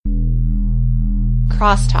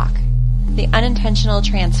Crosstalk, the unintentional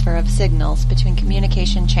transfer of signals between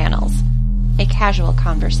communication channels, a casual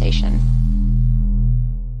conversation.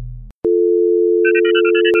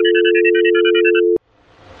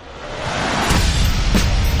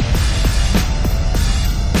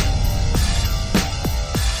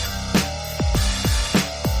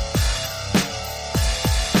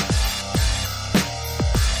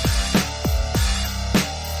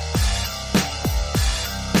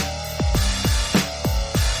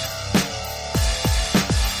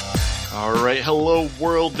 Hello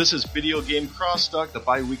world, this is Video Game Crosstalk, the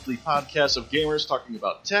bi-weekly podcast of gamers talking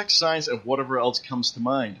about tech, science, and whatever else comes to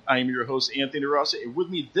mind. I am your host, Anthony Rossi, and with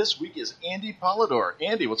me this week is Andy Polidor.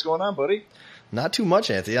 Andy, what's going on, buddy? Not too much,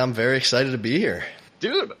 Anthony. I'm very excited to be here.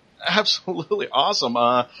 Dude, absolutely awesome.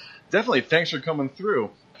 Definitely, thanks for coming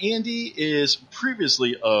through. Andy is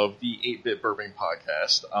previously of the 8-Bit Bourbon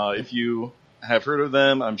podcast. If you have heard of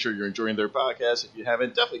them, I'm sure you're enjoying their podcast. If you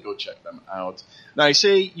haven't, definitely go check them out. Now, I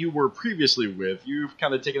say you were previously with, you've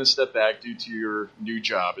kind of taken a step back due to your new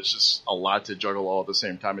job. It's just a lot to juggle all at the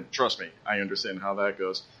same time, and trust me, I understand how that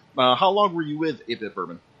goes. How long were you with 8-Bit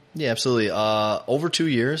Bourbon? Yeah, absolutely. Over 2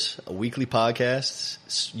 years, a weekly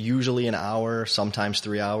podcast, usually an hour, sometimes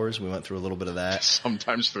 3 hours. We went through a little bit of that.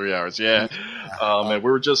 Sometimes 3 hours, yeah. And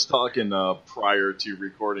we were just talking prior to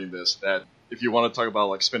recording this that if you want to talk about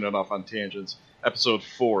like spinning off on tangents, episode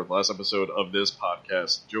 4, the last episode of this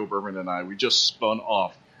podcast, Joe Berman and I, we just spun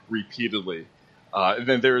off repeatedly. And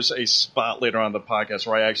then there's a spot later on the podcast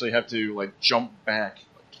where I actually have to like jump back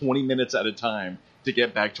 20 minutes at a time to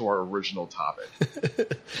get back to our original topic.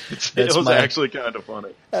 It was actually kind of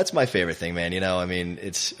funny. That's my favorite thing, man. You know, I mean,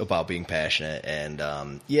 it's about being passionate.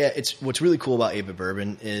 And, yeah, it's what's really cool about 8-Bit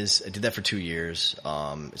Bourbon is I did that for 2 years.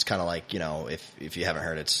 It's kind of like, you know, if you haven't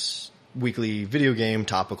heard, it's weekly video game,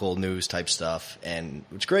 topical news type stuff. And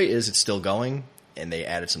what's great is it's still going, and they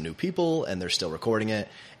added some new people, and they're still recording it.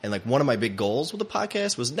 And, like, one of my big goals with the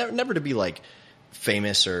podcast was never to be, like,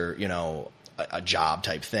 famous or, you know, a job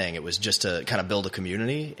type thing. It was just to kind of build a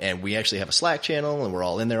community, and we actually have a Slack channel, and we're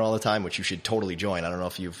all in there all the time, which you should totally join. I don't know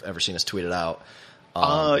if you've ever seen us tweet it out.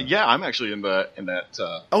 Yeah, I'm actually in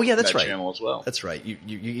that. Oh yeah, that's that right. Channel as well. That's right.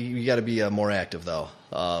 You got to be more active though.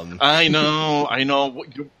 I know. I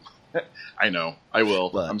know. I will.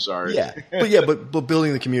 But, I'm sorry. Yeah, but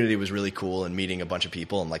building the community was really cool, and meeting a bunch of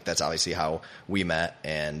people, and like that's obviously how we met,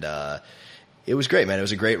 and it was great, man. It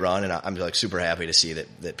was a great run, and I'm like super happy to see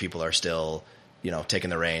that people are still, you know,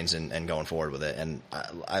 taking the reins and going forward with it. And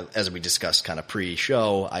I, as we discussed kind of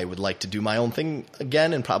pre-show, I would like to do my own thing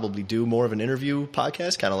again and probably do more of an interview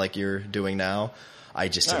podcast, kind of like you're doing now. I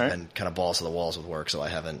just have been kind of balls to the walls with work, so I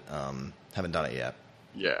haven't done it yet.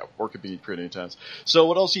 Yeah, work could be pretty intense. So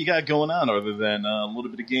what else you got going on other than a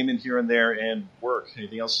little bit of gaming here and there and work?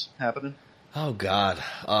 Anything else happening? Oh, God.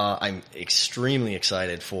 I'm extremely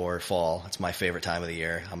excited for fall. It's my favorite time of the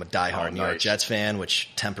year. I'm a diehard New York Jets fan,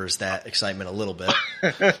 which tempers that excitement a little bit.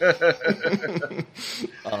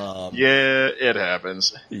 Yeah, it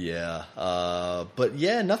happens. Yeah. But,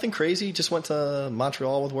 yeah, nothing crazy. Just went to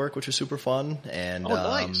Montreal with work, which was super fun. And,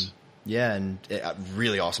 nice. Yeah, and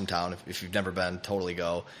really awesome town. If you've never been, totally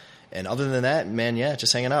go. And other than that, man, yeah,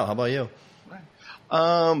 just hanging out. How about you?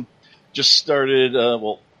 Right. Just started,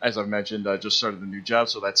 as I've mentioned, I just started a new job,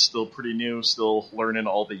 so that's still pretty new, still learning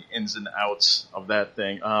all the ins and outs of that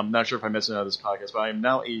thing. I'm not sure if I mentioned it on this podcast, but I am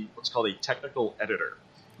now what's called a technical editor,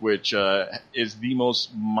 which is the most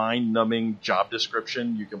mind-numbing job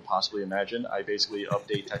description you can possibly imagine. I basically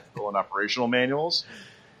update technical and operational manuals.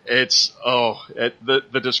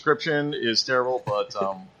 The description is terrible, but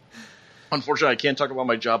unfortunately I can't talk about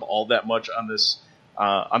my job all that much on this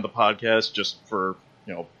on the podcast just for,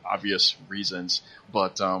 you know, obvious reasons,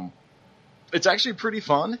 but it's actually pretty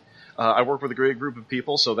fun. I work with a great group of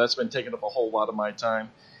people, so that's been taking up a whole lot of my time.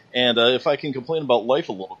 And if I can complain about life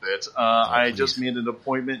a little bit, I just made an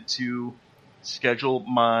appointment to schedule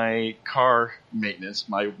my car maintenance,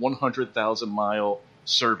 my 100,000-mile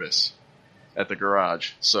service at the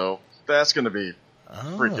garage. So that's going to be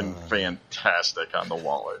freaking fantastic on the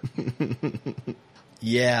wallet.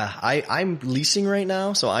 Yeah, I'm leasing right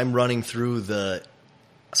now, so I'm running through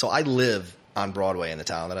so I live on Broadway in the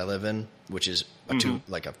town that I live in, which is a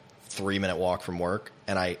 3-minute walk from work.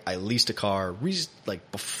 And I leased a car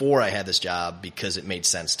like before I had this job because it made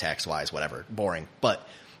sense tax-wise, whatever, boring. But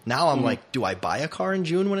now I'm like, do I buy a car in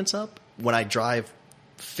June when it's up? When I drive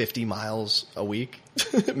 50 miles a week?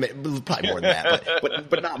 Probably more than that,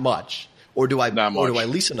 but not much. Or do I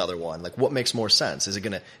lease another one? Like, what makes more sense? Is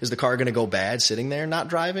the car gonna go bad sitting there not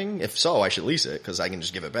driving? If so, I should lease it because I can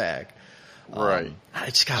just give it back. Right.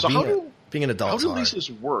 It's gotta be. Being an adult How is do hard. leases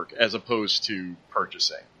work as opposed to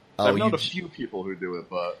purchasing? I've known a few people who do it,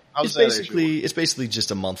 but It's basically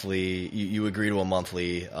just a monthly. You agree to a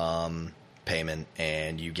monthly payment,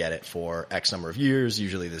 and you get it for X number of years.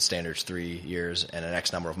 Usually, the standard's 3 years, and an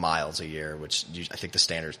X number of miles a year. Which I think the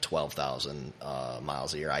standard's 12,000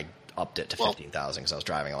 miles a year. I upped it to 15,000 because I was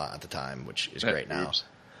driving a lot at the time, which is great now.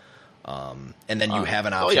 And then you have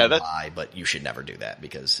an option to buy, but you should never do that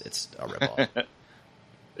because it's a ripoff.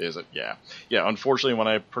 Is it? Yeah. Yeah, unfortunately, when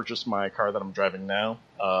I purchased my car that I'm driving now,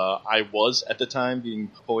 I was, at the time, being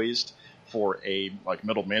poised for a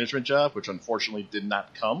middle management job, which unfortunately did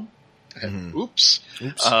not come. Mm-hmm. Oops.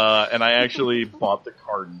 And I actually bought the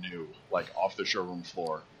car new, off the showroom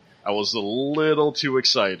floor. I was a little too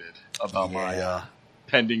excited about my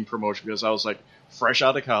pending promotion because I was, fresh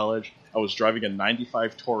out of college. I was driving a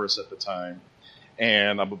 95 Taurus at the time.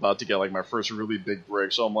 And I'm about to get my first really big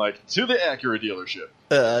break, so I'm to the Acura dealership.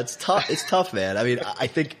 It's tough. It's tough, man. I mean, I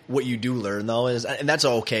think what you do learn though is, and that's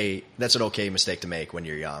okay. That's an okay mistake to make when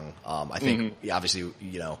you're young. I think obviously,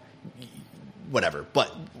 whatever.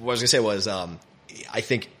 But what I was gonna say was, I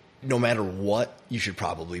think no matter what, you should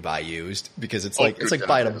probably buy used because it's like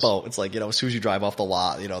buying a boat. It's as soon as you drive off the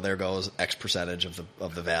lot, there goes X percentage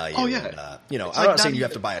of the value. Oh yeah. And, I'm not saying you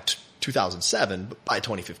have to buy a 2007, but by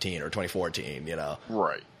 2015 or 2014,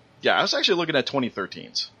 Right. Yeah, I was actually looking at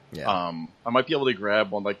 2013s. Yeah. I might be able to grab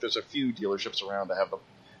one. There's a few dealerships around that have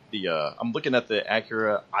I'm looking at the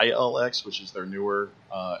Acura ILX, which is their newer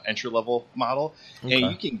entry-level model. Okay.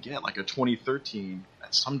 And you can get a 2013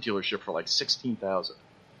 at some dealership for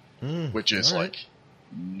 $16,000, which is nothing.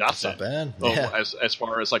 That's not bad. Yeah. As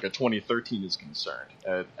far as a 2013 is concerned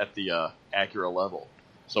at the Acura level.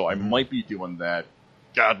 So I might be doing that.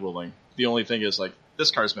 God willing. The only thing is,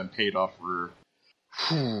 this car's been paid off for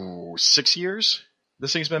 6 years.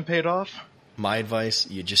 This thing's been paid off. My advice: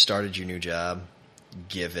 you just started your new job.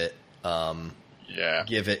 Give it,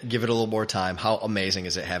 give it a little more time. How amazing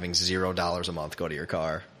is it having $0 a month go to your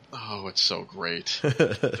car? Oh, it's so great.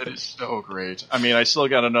 It is so great. I mean, I still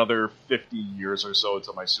got another 50 years or so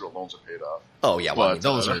until my student loans are paid off. Oh, yeah. Well,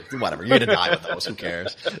 those are, whatever. You're going to die with those. Who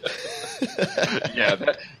cares? Yeah,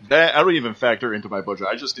 that I don't even factor into my budget.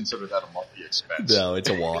 I just consider that a monthly expense. No, it's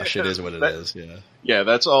a wash. It is what it is. Yeah. Yeah,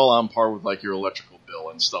 that's all on par with your electrical bill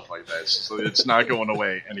and stuff like that. So it's not going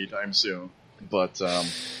away anytime soon. But,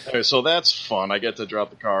 anyway, so that's fun. I get to drop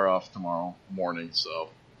the car off tomorrow morning, so...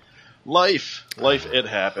 Life, it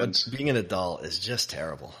happens. Being an adult is just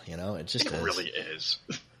terrible, It just is. It really is.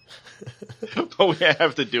 But we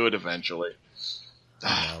have to do it eventually.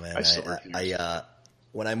 Oh, man. I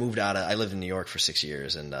when I moved out I lived in New York for 6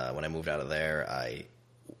 years, and when I moved out of there, I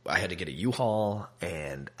had to get a U-Haul,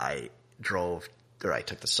 and I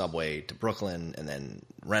took the subway to Brooklyn and then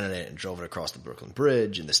rented it and drove it across the Brooklyn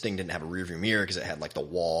Bridge. And this thing didn't have a rearview mirror because it had the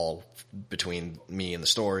wall between me and the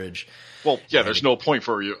storage. Well, yeah, there's no point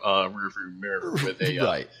for a rearview mirror with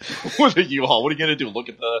a with a U-Haul. What are you going to do? Look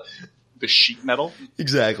at the sheet metal?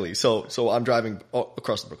 Exactly. So I'm driving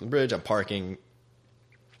across the Brooklyn Bridge. I'm parking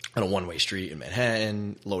on a one-way street in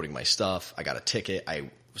Manhattan, loading my stuff. I got a ticket.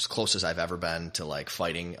 I was close as I've ever been to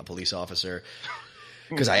fighting a police officer.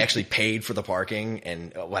 Because I actually paid for the parking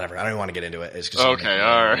and whatever. I don't even want to get into it. It's just okay,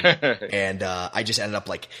 all right. And I just ended up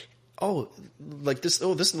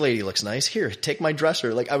this lady looks nice. Here, take my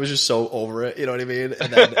dresser. I was just so over it. You know what I mean?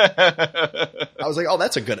 And then I was like, oh,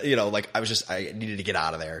 that's a good, I needed to get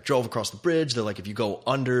out of there. Drove across the bridge. They're like, if you go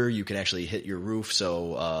under, you can actually hit your roof.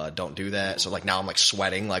 So don't do that. So now I'm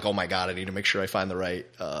sweating. Oh my God, I need to make sure I find the right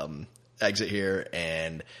exit here.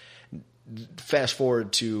 And fast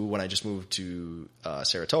forward to when I just moved to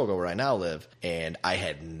Saratoga, where I now live, and I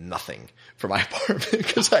had nothing for my apartment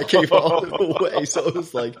because I gave all of it away. So it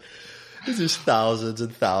was it's just thousands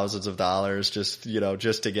and thousands of dollars just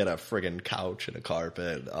to get a friggin' couch and a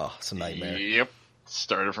carpet. Oh, it's a nightmare. Yep.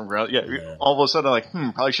 Started from ground. Yeah. All of a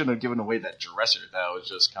sudden, probably shouldn't have given away that dresser. That was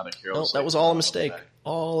just kind of careless. No, that was all a mistake.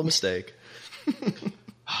 All a mistake.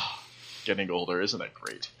 Getting older, isn't that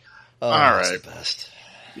great? Oh, all right. That's the best.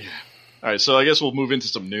 Yeah. All right, so I guess we'll move into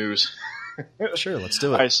some news. Sure, let's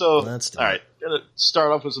do it. All right, gonna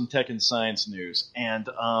start off with some tech and science news, and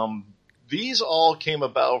these all came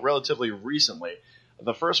about relatively recently.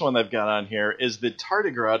 The first one I've got on here is the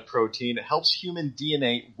tardigrade protein helps human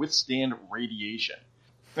DNA withstand radiation.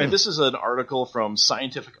 And this is an article from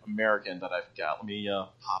Scientific American that I've got. Let me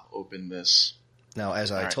pop open this Now,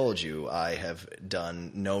 as I right. told you, I have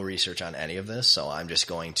done no research on any of this, so I'm just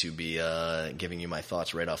going to be giving you my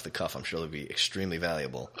thoughts right off the cuff. I'm sure they'll be extremely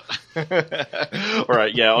valuable. All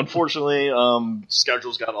right, yeah. Unfortunately,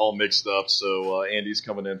 schedules got all mixed up, so Andy's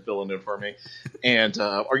coming in, filling in for me. And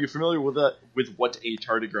are you familiar with what a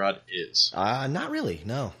tardigrade is? Not really,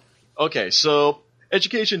 no. Okay, so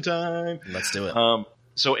education time. Let's do it.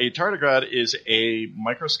 So a tardigrade is a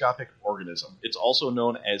microscopic organism. It's also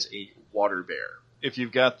known as a water bear. If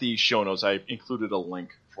you've got the show notes, I included a link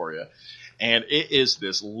for you. And it is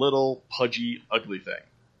this little, pudgy, ugly thing.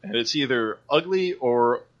 And it's either ugly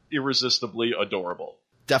or irresistibly adorable.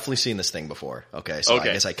 Definitely seen this thing before. Okay, so I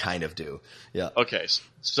guess I kind of do. Yeah. Okay,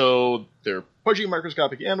 so they're pudgy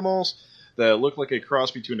microscopic animals that look like a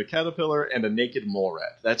cross between a caterpillar and a naked mole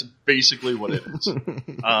rat. That's basically what it is,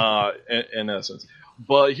 in essence.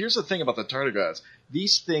 But here's the thing about the tardigrades.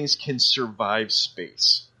 These things can survive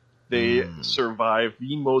space. They survive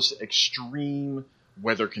the most extreme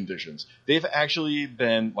weather conditions. They've actually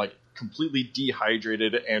been like completely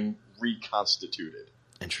dehydrated and reconstituted.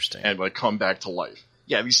 Interesting. And like come back to life.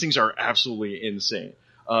 Yeah, these things are absolutely insane.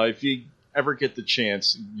 If you ever get the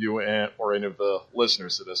chance, you or any of the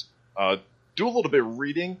listeners to this, do a little bit of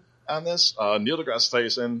reading on this. Neil deGrasse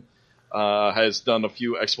Tyson has done a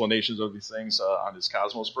few explanations of these things on his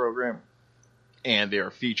Cosmos program, and they are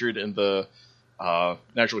featured in the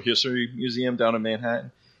Natural History Museum down in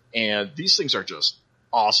Manhattan. And these things are just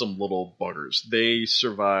awesome little buggers. They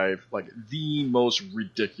survive like the most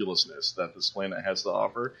ridiculousness that this planet has to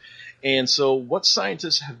offer. And so what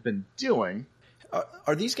scientists have been doing...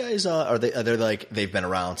 Are these guys, are they like, they've been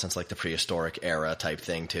around since like the prehistoric era type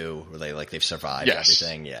thing too? Where they've survived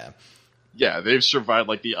everything? Yeah. Yeah, they've survived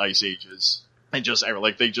like the ice ages. And just,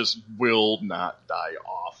 like, they just will not die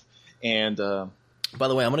off. And, by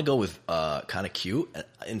the way, I'm going to go with kind of cute.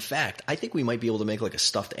 In fact, I think we might be able to make like a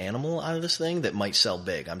stuffed animal out of this thing that might sell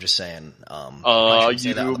big. I'm just saying.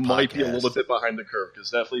 You might be a little bit behind the curve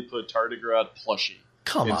because definitely put tardigrade plushie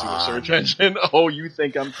into a search engine. Oh, you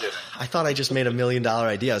think I'm kidding? I thought I just made $1 million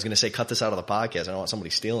idea. I was going to say cut this out of the podcast. I don't want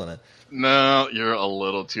somebody stealing it. No, you're a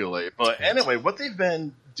little too late. But anyway, what they've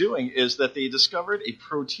been doing is that they discovered a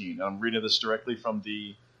protein. I'm reading this directly from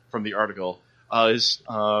the article.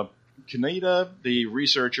 Kaneda, the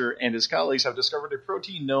researcher, and his colleagues have discovered a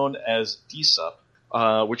protein known as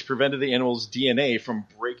DSUP, which prevented the animal's DNA from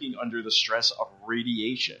breaking under the stress of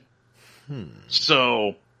radiation.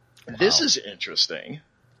 So, this is interesting.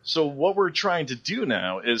 So what we're trying to do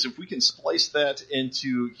now is if we can splice that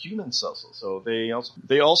into human cells. So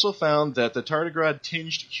they also found that the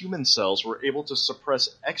tardigrade-tinged human cells were able to suppress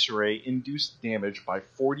X-ray induced damage by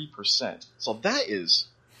 40%. So that is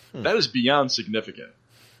beyond significant.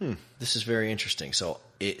 This is very interesting. So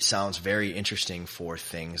it sounds very interesting for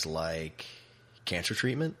things like cancer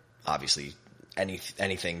treatment. Obviously,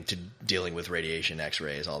 anything to dealing with radiation,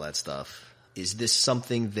 X-rays, all that stuff. Is this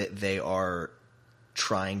something that they are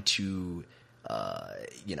trying to,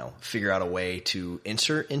 figure out a way to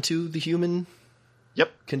insert into the human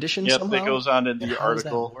condition somehow? Yep, it goes on in the article. How does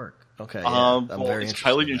that work? Okay, I'm very it's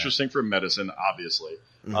highly interesting for medicine, obviously.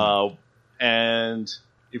 And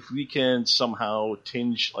if we can somehow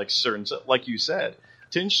tinge like you said,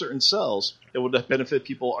 tinge certain cells, it would benefit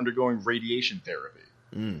people undergoing radiation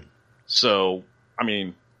therapy. So, I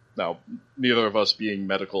mean, now, neither of us being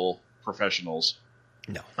medical professionals,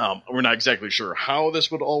 we're not exactly sure how this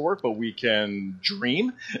would all work, but we can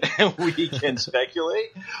dream and we can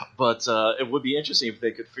speculate. But it would be interesting if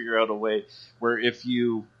they could figure out a way where if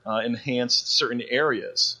you enhanced certain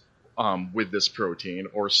areas with this protein,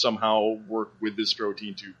 or somehow work with this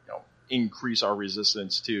protein to increase our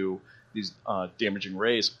resistance to these damaging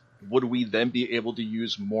rays, would we then be able to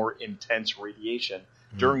use more intense radiation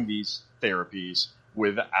during these therapies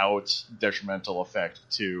without detrimental effect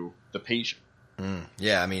to the patient?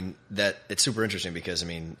 Yeah, I mean, that it's super interesting because, I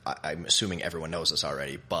mean, I'm assuming everyone knows this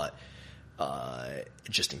already, but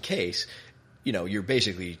just in case, you're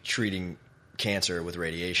basically treating cancer with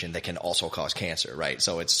radiation that can also cause cancer, right?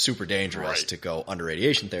 So it's super dangerous to go under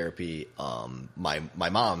radiation therapy. My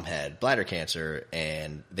mom had bladder cancer,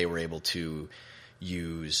 and they were able to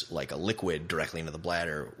use like a liquid directly into the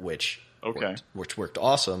bladder, which worked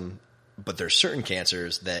awesome. But there's certain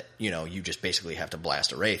cancers that, you just basically have to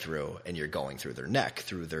blast a ray through, and you're going through their neck,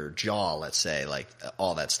 through their jaw, let's say, like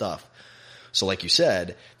all that stuff. So like you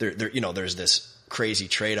said, there's this crazy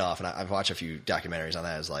trade-off, and I've watched a few documentaries on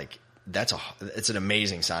that. It's like, it's an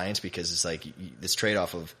amazing science, because it's like this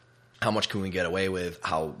trade-off of how much can we get away with,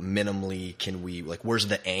 how minimally can we, like, where's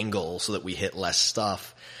the angle so that we hit less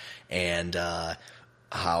stuff, and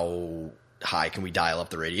how high can we dial up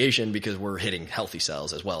the radiation because we're hitting healthy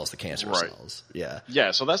cells as well as the cancerous Right. cells. Yeah.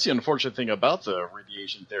 Yeah, so that's the unfortunate thing about the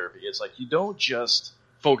radiation therapy. It's like you don't just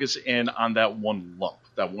focus in on that one lump,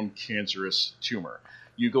 that one cancerous tumor.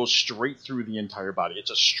 You go straight through the entire body.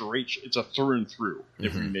 It's a through and through,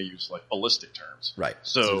 if we may use like ballistic terms. Right.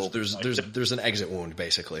 So there's an exit wound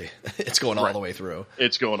basically. It's going all Right. the way through.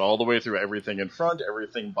 It's going all the way through, everything in front,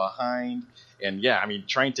 everything behind. And yeah, I mean,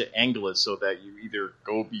 trying to angle it so that you either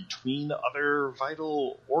go between other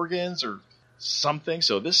vital organs or something.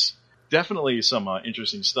 So this definitely some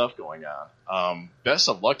interesting stuff going on. Best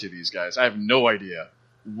of luck to these guys. I have no idea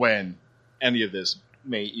when any of this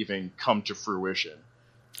may even come to fruition.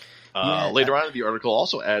 Later on in the article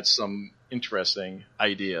also adds some interesting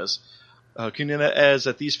ideas. Kunina adds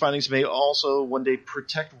that these findings may also one day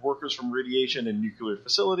protect workers from radiation in nuclear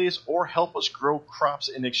facilities or help us grow crops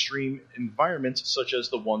in extreme environments such as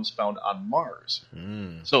the ones found on Mars.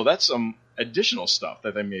 So that's some additional stuff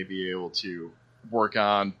that they may be able to work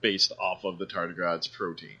on based off of the tardigrades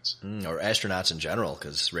proteins. Or astronauts in general,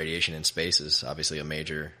 because radiation in space is obviously a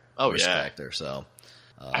major risk yeah. factor. So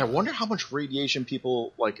I wonder how much radiation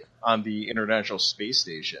people like on the International Space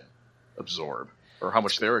Station absorb, or how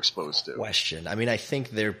much they're exposed to. question. I mean, I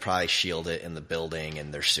think they're probably shielded in the building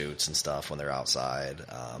in their suits and stuff when they're outside.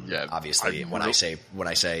 Yeah, obviously, when I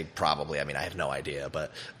say probably, I mean I have no idea,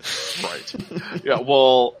 but Right. Yeah,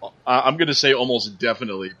 well, I'm going to say almost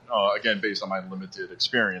definitely, again, based on my limited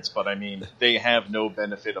experience, but I mean, they have no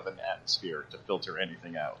benefit of an atmosphere to filter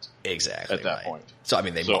anything out. exactly At that right. point. So I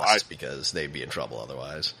mean, they So must because they'd be in trouble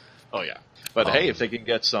otherwise. Oh, yeah. But hey, if they can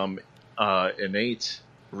get some innate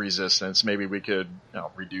resistance, maybe we could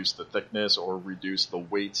reduce the thickness or reduce the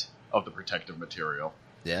weight of the protective material.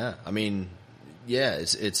 Yeah, I mean, yeah,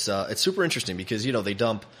 it's super interesting because they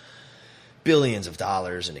dump billions of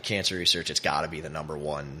dollars into cancer research. It's got to be the number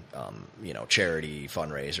one, charity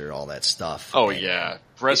fundraiser, all that stuff. Oh, yeah.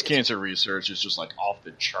 Breast cancer research is just like off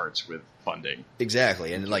the charts with funding.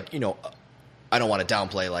 Exactly, and I don't want to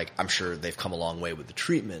downplay. I'm sure they've come a long way with the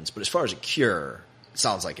treatments, but as far as a cure, it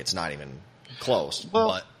sounds like it's not even close. Well,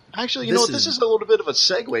 but actually, this is a little bit of a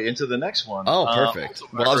segue into the next one. Oh, perfect.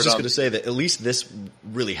 Well, I was just going to say that at least this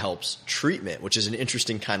really helps treatment, which is an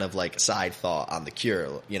interesting kind of side thought on the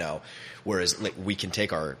cure. Whereas we can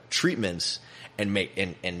take our treatments and make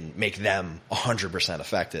them 100%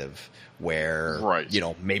 effective. Where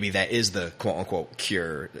right. Maybe that is the quote unquote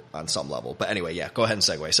cure on some level. But anyway, yeah, go ahead and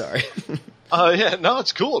segue. Sorry. Yeah, no,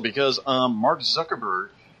 it's cool because Mark Zuckerberg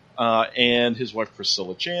and his wife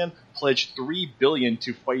Priscilla Chan pledged $3 billion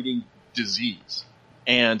to fighting disease.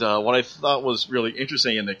 And what I thought was really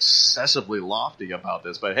interesting and excessively lofty about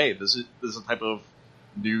this, but hey, this is the type of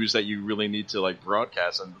news that you really need to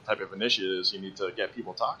broadcast and the type of initiatives you need to get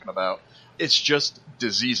people talking about. It's just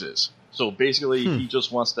diseases. So basically, he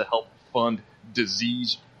just wants to help fund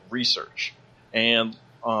disease research. And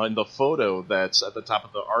in the photo that's at the top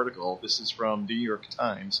of the article, this is from the New York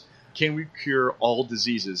Times. Can we cure all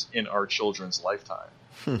diseases in our children's lifetime?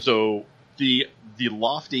 So the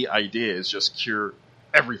lofty idea is just cure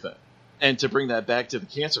everything. And to bring that back to the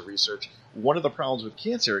cancer research, one of the problems with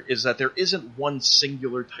cancer is that there isn't one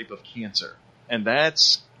singular type of cancer. And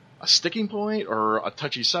that's a sticking point or a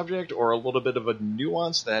touchy subject or a little bit of a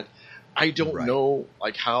nuance that I don't know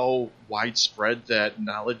how widespread that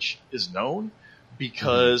knowledge is known.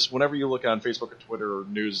 Because whenever you look on Facebook or Twitter or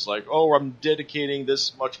news, it's like, oh, I'm dedicating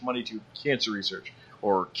this much money to cancer research,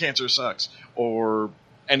 or cancer sucks, or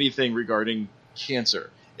anything regarding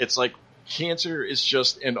cancer. It's like cancer is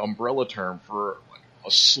just an umbrella term for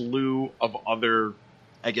a slew of other,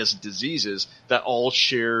 diseases that all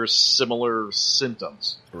share similar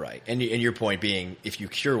symptoms. Right. And your point being, if you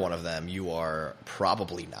cure one of them, you are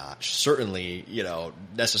probably not, certainly,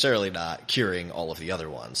 necessarily not curing all of the other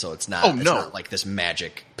ones. So it's not, not like this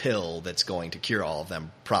magic pill that's going to cure all of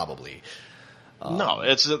them, probably. No,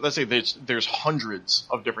 let's say there's hundreds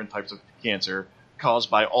of different types of cancer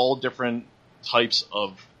caused by all different types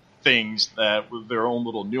of things that with their own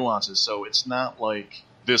little nuances. So it's not like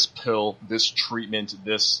this pill, this treatment,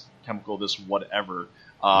 this chemical, this whatever,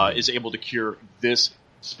 is able to cure this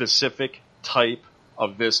specific type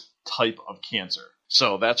of cancer.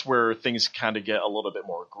 So that's where things kind of get a little bit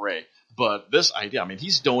more gray. But this idea,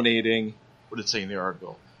 he's donating, what did it say in the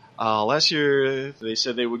article? Last year, they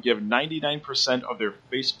said they would give 99% of their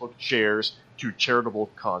Facebook shares to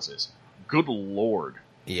charitable causes. Good Lord.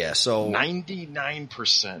 Yeah, so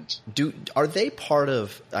 99%. Are they part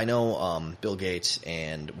of? I know Bill Gates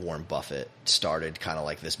and Warren Buffett started kind of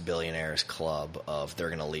like this billionaires club of they're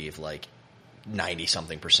going to leave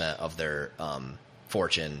 90-something% of their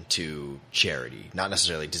fortune to charity, not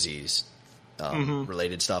necessarily disease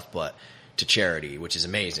related stuff, but to charity, which is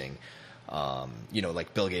amazing.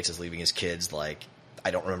 Like Bill Gates is leaving his kids, like,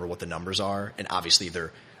 I don't remember what the numbers are, and obviously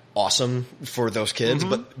they're awesome for those kids,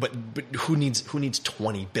 but who needs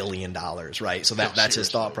 $20 billion, right? So that's his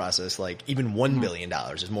thought process. Like, even $1 billion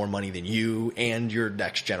is more money than you and your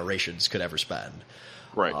next generations could ever spend.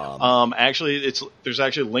 Right. Actually, there's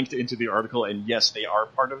actually linked into the article, and yes, they are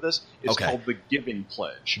part of this. It's called the Giving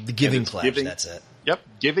Pledge. The Giving Pledge, that's it. Yep,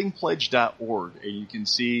 givingpledge.org, and you can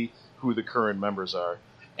see who the current members are.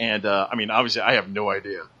 And, obviously, I have no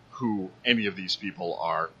idea who any of these people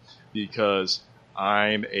are, because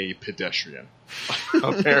I'm a pedestrian,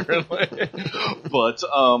 apparently. But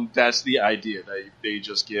that's the idea. They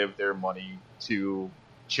just give their money to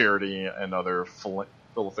charity and other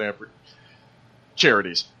philanthropic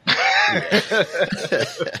charities.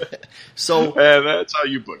 So and that's how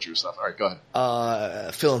you butcher stuff. All right, go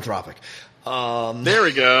ahead. Philanthropic. There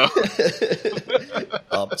we go.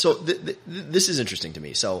 So this is interesting to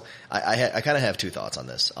me. So I kind of have two thoughts on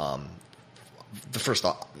this. The first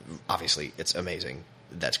thought, obviously, it's amazing.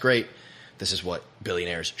 That's great. This is what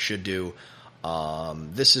billionaires should do.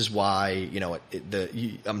 This is why,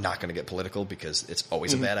 I'm not going to get political because it's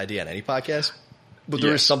always a bad idea on any podcast. But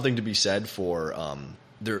there is something to be said for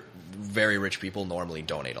very rich people normally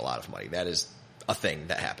donate a lot of money. That is a thing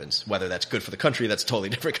that happens. Whether that's good for the country, that's a totally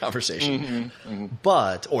different conversation.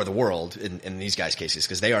 Or the world in these guys' cases,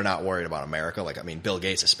 because they are not worried about America. Like, Bill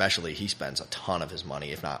Gates especially, he spends a ton of his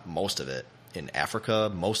money, if not most of it, in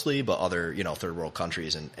Africa mostly, but other, third world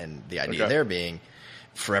countries. And the idea there being,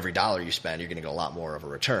 for every dollar you spend, you're going to get a lot more of a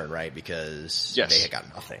return, right? Because they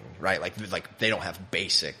got nothing, right? Like they don't have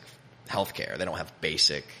basic healthcare. They don't have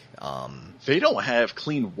basic. They don't have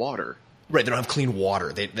clean water. Right, they don't have clean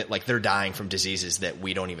water. They're dying from diseases that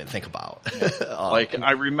we don't even think about.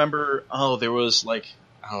 I remember, there was I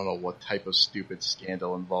don't know what type of stupid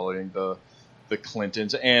scandal involving the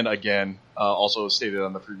Clintons. And again, also stated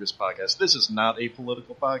on the previous podcast, this is not a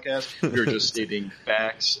political podcast. We're just stating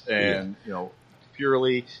facts and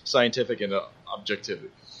purely scientific and objectivity.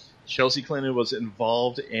 Chelsea Clinton was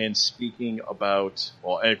involved in speaking about,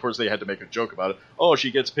 and of course they had to make a joke about it. Oh,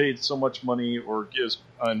 she gets paid so much money or gets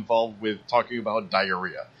involved with talking about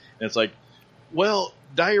diarrhea. And it's like, well,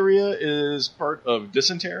 diarrhea is part of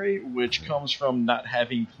dysentery, which comes from not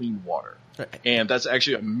having clean water. And that's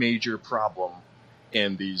actually a major problem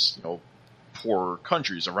in these, poor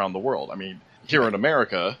countries around the world. Here in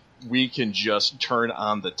America, we can just turn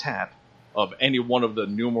on the tap of any one of the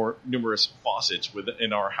numerous faucets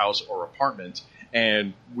within our house or apartment,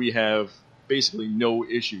 and we have basically no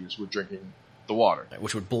issues with drinking the water.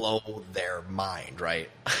 Which would blow their mind, right?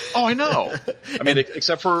 Oh, I know.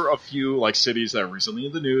 Except for a few cities that are recently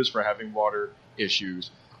in the news for having water issues.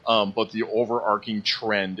 But the overarching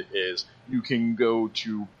trend is you can go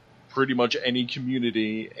to pretty much any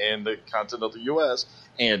community in the continental U.S.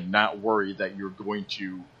 and not worry that you're going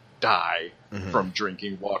to die from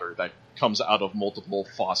drinking water that comes out of multiple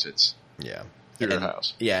faucets. Yeah. through your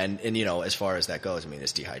house. Yeah, and as far as that goes,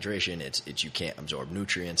 it's dehydration. It's you can't absorb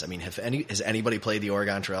nutrients. Has anybody played the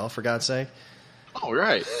Oregon Trail, for God's sake? Oh,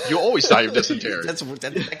 right. You always die of dysentery.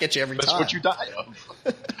 that gets you every time. That's what you die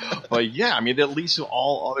of. But yeah, it leads to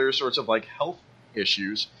all other sorts of health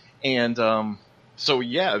issues. And so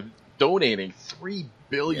yeah, donating $3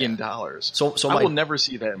 billion. So I will never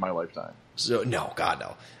see that in my lifetime. So no, God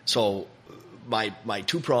no. So my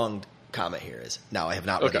two-pronged comment here is, now I have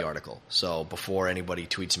not read the article, so before anybody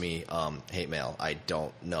tweets me hate mail, I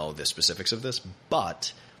don't know the specifics of this,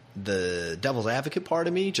 but the devil's advocate part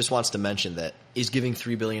of me just wants to mention that, is giving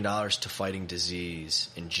 $3 billion to fighting disease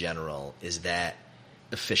in general, is that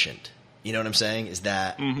efficient? You know what I'm saying? Is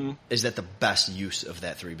that the best use of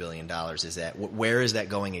that $3 billion? Is that, where is that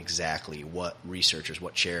going exactly? What researchers,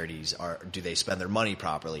 what charities do they spend their money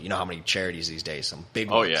properly? You know how many charities these days, some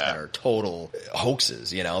big ones that are total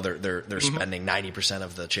hoaxes. They're spending 90%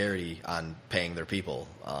 of the charity on paying their people.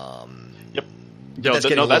 Yep. That's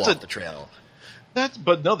getting off the trail.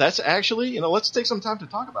 That's actually, let's take some time to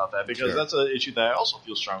talk about that, because that's an issue that I also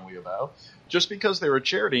feel strongly about. Just because they're a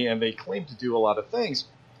charity and they claim to do a lot of things,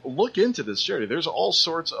 look into this charity. There's all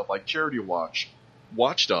sorts of charity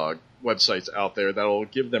watchdog websites out there that'll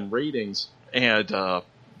give them ratings and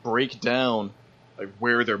break down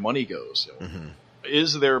where their money goes.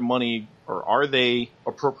 Is their money, or are they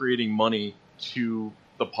appropriating money to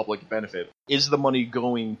the public benefit? Is the money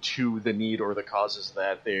going to the need or the causes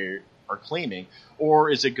that they are claiming, or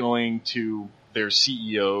is it going to their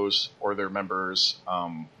CEOs or their members'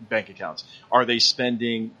 bank accounts? Are they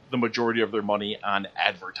spending the majority of their money on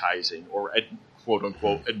advertising or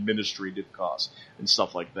quote-unquote administrative costs and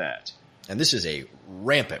stuff like that? and this is a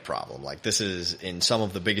rampant problem. Like, this is in some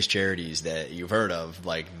of the biggest charities that you've heard of.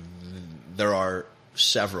 Like, there are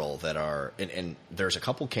several that are, and there's a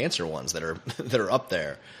couple cancer ones that are that are up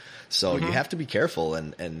there. So you have to be careful,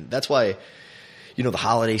 and that's why, you know, the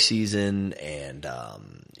holiday season, and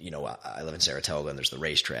you know, I live in Saratoga, and there's the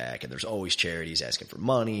racetrack, and there's always charities asking for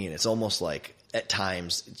money, and it's almost like at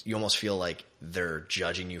times you almost feel like they're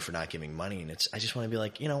judging you for not giving money, and I just want to be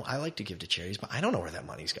like, you know, I like to give to charities, but I don't know where that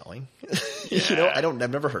money's going. You know, I've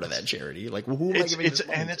never heard of that charity. Like, well, who am I giving this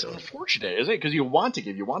money and it's to? unfortunate, isn't it? Because you want to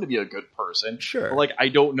give, you want to be a good person. Sure. But like, I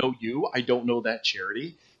don't know you, I don't know that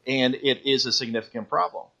charity, and it is a significant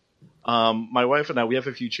problem. My wife and I, we have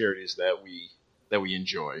a few charities that we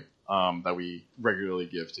enjoy, that we regularly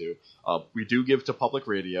give to. We do give to public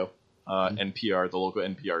radio, NPR, the local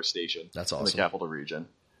NPR station. That's awesome. In the Capital Region.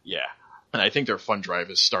 Yeah. And I think their fund drive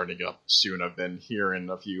is starting up soon. I've been hearing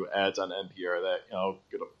a few ads on NPR that, you know,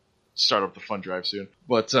 going to start up the fund drive soon.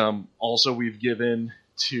 But also we've given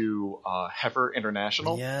to Heifer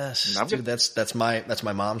International. Yes, dude, that's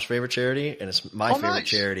my mom's favorite charity, and it's my favorite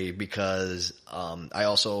charity because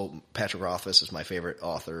Patrick Rothfuss is my favorite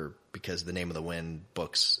author, because The Name of the Wind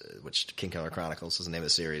books, which King Killer Chronicles is the name of the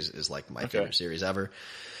series, is like my favorite series ever.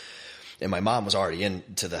 And my mom was already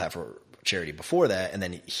into the Heifer charity before that, and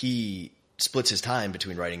then he splits his time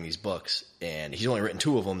between writing these books, and he's only written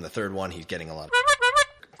 2 of them. The third one, he's getting a lot of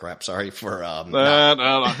crap. Sorry for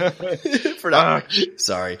for not.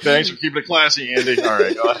 Sorry. Thanks for keeping it classy, Andy. All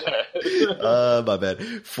right, go ahead. My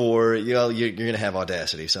bad. For, you know, you're gonna have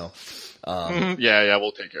Audacity, so yeah,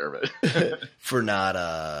 we'll take care of it. for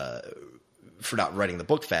not writing the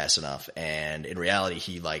book fast enough, and in reality,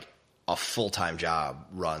 he like a full-time job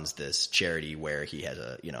runs this charity where he has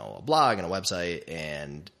a blog and a website,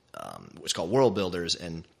 and it's called World Builders,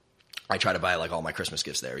 and I try to buy like all my Christmas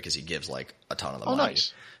gifts there because he gives like a ton of the money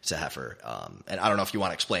to Heifer. And I don't know if you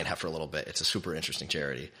want to explain Heifer a little bit. It's a super interesting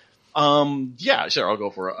charity. Yeah, sure, I'll go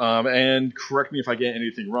for it. And correct me if I get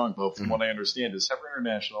anything wrong, but from what I understand is Heifer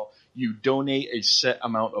International, you donate a set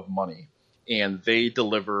amount of money, and they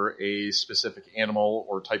deliver a specific animal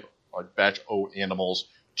or type of batch of animals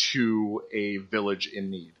to a village in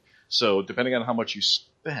need. So depending on how much you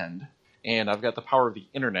spend, and I've got the power of the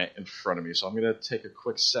internet in front of me, so I'm going to take a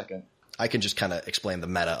quick second. I can just kind of explain the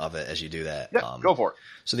meta of it as you do that. Yeah, go for it.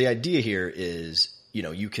 So the idea here is, you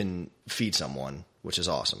know, you can feed someone, which is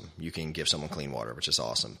awesome. You can give someone clean water, which is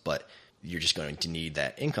awesome. But you're just going to need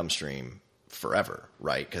that income stream forever,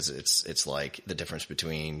 right? Because it's like the difference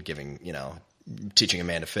between giving, you know, teaching a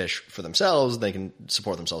man to fish for themselves, they can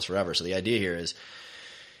support themselves forever. So the idea here is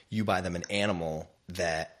you buy them an animal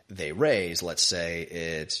that they raise. Let's say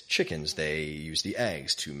it's chickens. They use the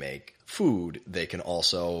eggs to make food. They can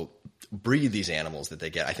also breed these animals that they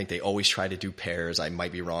get. I think they always try to do pairs. I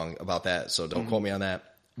might be wrong about that, so don't quote me on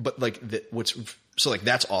that. But like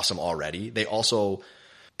that's awesome already. They also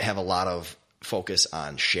have a lot of focus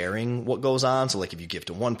on sharing what goes on. So like if you give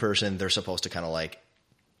to one person, they're supposed to kind of like,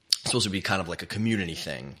 supposed to be kind of like a community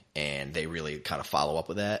thing, and they really kind of follow up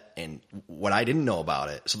with that. And what I didn't know about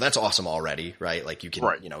it, so that's awesome already, right? Like you can,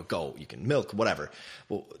 you can milk, whatever.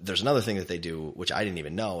 Well, there's another thing that they do, which I didn't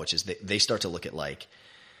even know, which is they start to look at like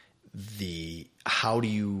how do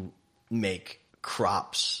you make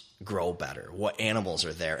crops grow better? What animals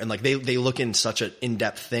are there? And like they look in such an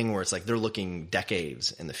in-depth thing where it's like they're looking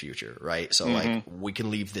decades in the future, right? So like we can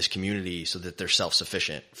leave this community so that they're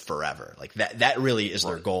self-sufficient forever. Like that really is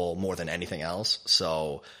their goal more than anything else.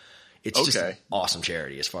 So it's just an awesome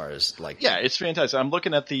charity as far as like. Yeah, it's fantastic. I'm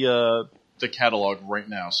looking at the catalog right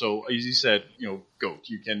now. So as you said, goat,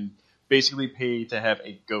 you can basically pay to have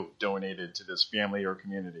a goat donated to this family or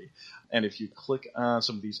community. And if you click on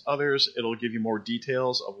some of these others, it'll give you more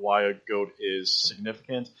details of why a goat is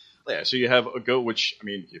significant. Yeah, so you have a goat, which, I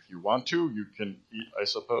mean, if you want to, you can eat, I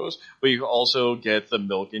suppose. But you can also get the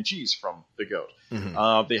milk and cheese from the goat.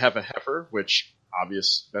 Mm-hmm. They have a heifer, which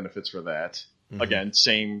obvious benefits for that. Mm-hmm. Again,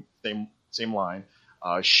 same line.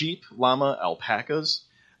 Sheep, llama, alpacas.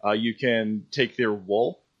 You can take their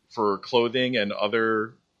wool for clothing and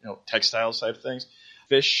other textiles type things.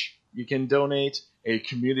 Fish, you can donate. A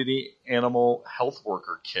community animal health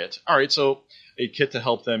worker kit. All right, so a kit to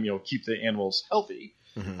help them, keep the animals healthy.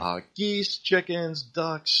 Mm-hmm. Geese, chickens,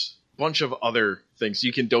 ducks, bunch of other things.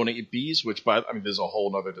 You can donate bees, which there's a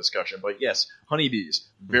whole other discussion. But yes, honeybees,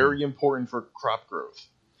 very important for crop growth.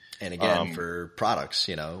 And again, for products,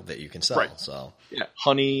 that you can sell. Right. So yeah,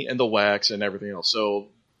 honey and the wax and everything else.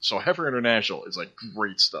 So Heifer International is like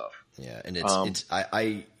great stuff. Yeah, and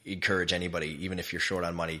I encourage anybody, even if you're short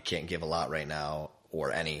on money, can't give a lot right now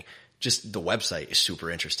or any, just the website is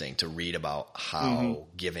super interesting to read about how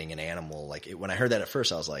giving an animal, like when I heard that at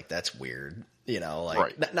first, I was like, that's weird,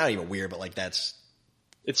 like not even weird, but like it's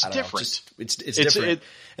different. It's different.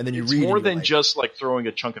 And then you read more than just like throwing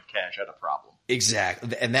a chunk of cash at a problem.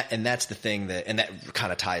 Exactly. And that's the thing that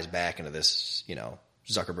kind of ties back into this,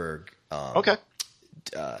 Zuckerberg,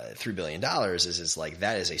 $3 billion is like,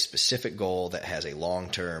 that is a specific goal that has a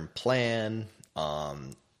long-term plan.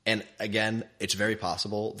 And again, it's very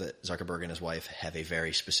possible that Zuckerberg and his wife have a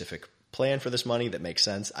very specific plan for this money that makes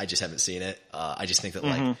sense. I just haven't seen it. I just think that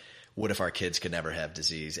like, what if our kids could never have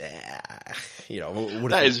disease? That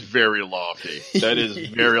is very lofty. That is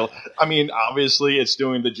very. I mean, obviously, it's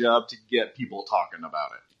doing the job to get people talking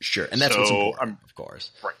about it. Sure, and that's what's important, of course.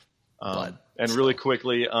 Right. Really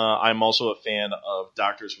quickly, I'm also a fan of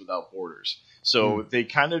Doctors Without Borders. So they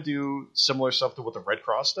kind of do similar stuff to what the Red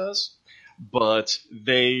Cross does, but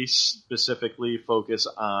they specifically focus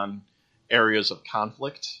on areas of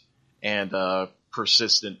conflict and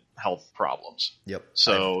persistent health problems. Yep.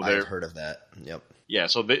 So I've heard of that. Yep. Yeah.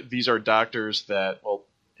 So these are doctors that, well,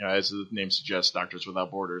 as the name suggests, Doctors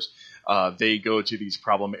Without Borders, they go to these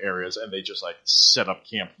problem areas and they just like set up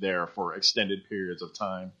camp there for extended periods of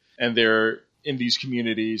time. And they're in these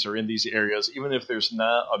communities or in these areas, even if there's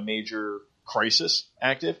not a major crisis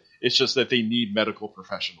active, it's just that they need medical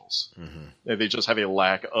professionals. They just have a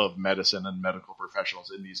lack of medicine and medical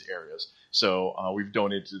professionals in these areas. So we've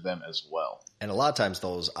donated to them as well. And a lot of times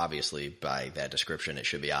those, obviously, by that description, it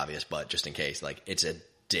should be obvious, but just in case, like, it's a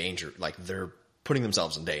danger, like, they're putting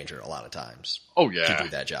themselves in danger a lot of times. Oh, yeah. To do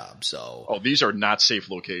that job. So. Oh, these are not safe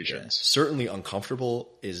locations. Yeah. Certainly uncomfortable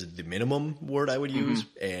is the minimum word I would use,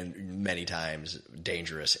 and many times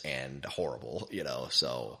dangerous and horrible,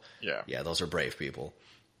 so. Yeah, those are brave people.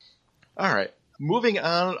 All right. Moving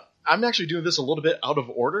on. I'm actually doing this a little bit out of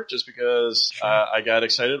order just because I got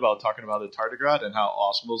excited about talking about the tardigrade and how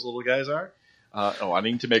awesome those little guys are. I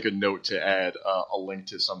need to make a note to add a link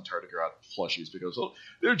to some tardigrade plushies because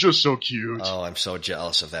they're just so cute. Oh, I'm so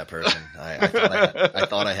jealous of that person. I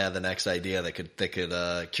thought I had the next idea that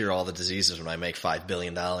could cure all the diseases when I make $5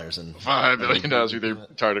 billion. $5 billion with their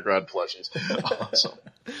tardigrade plushies. Awesome.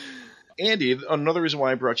 Andy, another reason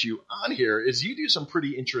why I brought you on here is you do some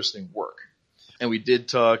pretty interesting work. And we did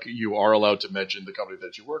talk, you are allowed to mention the company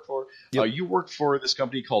that you work for. Yep. You work for this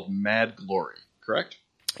company called Mad Glory, correct?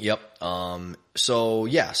 Yep.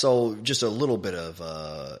 So just a little bit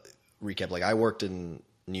of recap. Like, I worked in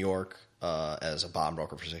New York as a bond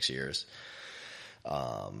broker for 6 years.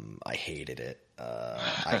 I hated it.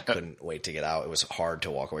 I couldn't wait to get out. It was hard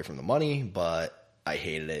to walk away from the money, but I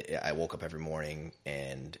hated it. I woke up every morning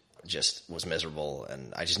and just was miserable,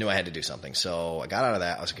 and I just knew I had to do something. So I got out of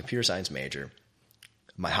that. I was a computer science major.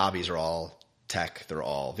 My hobbies are all tech. They're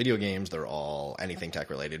all video games. They're all anything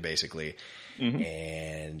tech related, basically.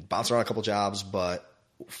 And bounced around a couple jobs, but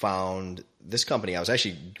found this company. I was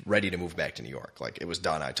actually ready to move back to New York. Like, it was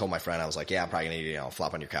done. I told my friend, I was like, yeah, I'm probably going to need to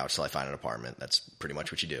flop on your couch till I find an apartment. That's pretty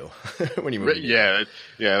much what you do when you move. Yeah,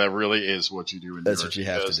 that really is what you do in New York. That's what you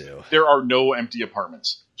have to do. There are no empty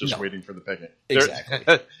apartments just waiting for the picking.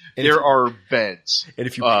 Exactly. There are beds and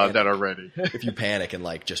if you that are ready. If you panic and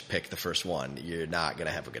just pick the first one, you're not going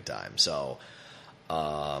to have a good time. So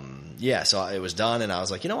so it was done, and I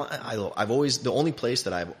was like, I've always, the only place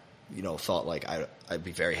that I've, thought like I'd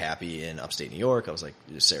be very happy in upstate New York. I was like,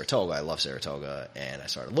 Saratoga. I love Saratoga. And I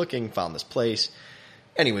started looking, found this place.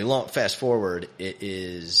 Anyway, fast forward, it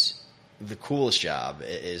is the coolest job.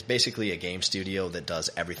 It is basically a game studio that does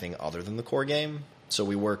everything other than the core game. So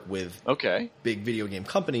we work with big video game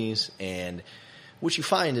companies, and what you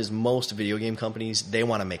find is most video game companies, they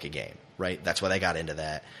want to make a game, right? That's why they got into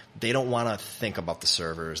that. They don't want to think about the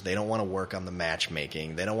servers. They don't want to work on the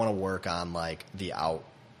matchmaking. They don't want to work on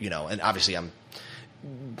and obviously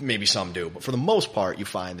maybe some do, but for the most part, you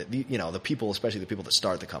find that the people, especially the people that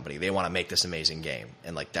start the company, they want to make this amazing game,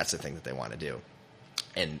 and that's the thing that they want to do.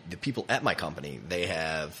 And the people at my company, they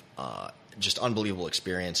have just unbelievable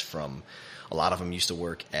experience. From a lot of them used to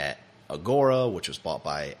work at Agora, which was bought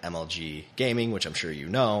by MLG Gaming, which I'm sure you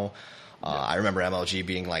know. I remember MLG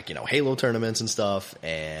being Halo tournaments and stuff,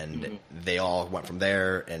 and they all went from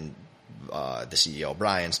there, and the CEO,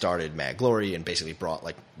 Brian, started Mad Glory and basically brought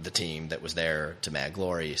the team that was there to Mad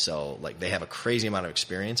Glory. So they have a crazy amount of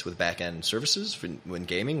experience with back-end services when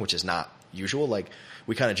gaming, which is not usual.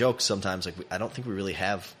 We kind of joke sometimes, I don't think we really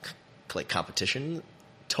have competition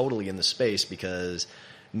totally in the space because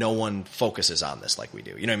no one focuses on this like we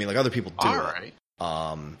do. You know what I mean? Other people do. All right.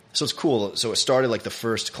 So it's cool. So it started the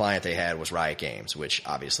first client they had was Riot Games, which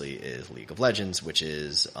obviously is League of Legends, which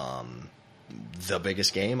is the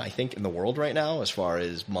biggest game, I think, in the world right now as far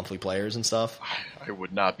as monthly players and stuff. I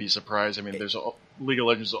would not be surprised. I mean, League of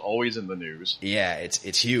Legends is always in the news. Yeah,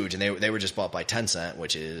 it's huge, and they were just bought by Tencent,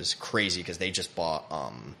 which is crazy because they just bought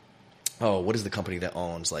what is the company that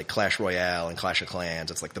owns like Clash Royale and Clash of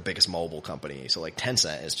Clans? It's like the biggest mobile company. So like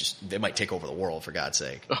Tencent is just, they might take over the world for God's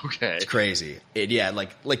sake. Okay, it's crazy.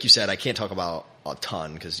 Like you said, I can't talk about a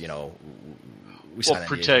ton because we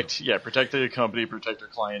protect the company, protect their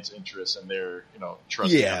clients' interests and their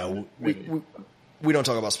trust. Yeah, we don't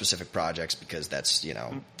talk about specific projects because that's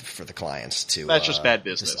for the clients to. That's just bad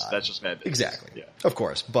business. Decide. That's just bad business. Exactly. Yeah. Of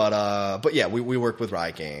course, but yeah, we work with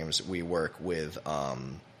Riot Games. We work with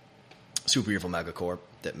Super Evil Megacorp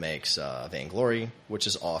that makes Vainglory, which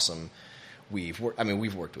is awesome. We've worked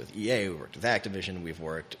with EA, we've worked with Activision, we've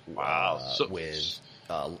worked with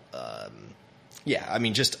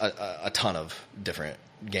just a ton of different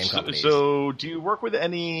game companies. So do you work with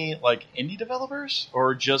any like indie developers,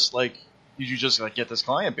 or just like you just like get this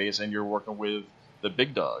client base and you're working with the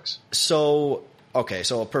big dogs? So a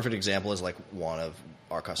perfect example is like one of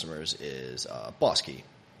our customers is Bosky,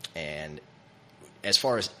 and as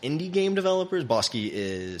far as indie game developers, Bosky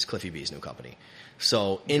is Cliffy B's new company.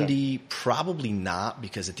 So indie, probably not,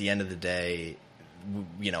 because at the end of the day,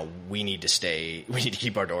 we need to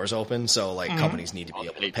keep our doors open. So like companies need to be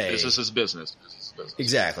able to pay. Business is business.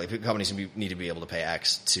 Exactly. Companies need to be able to pay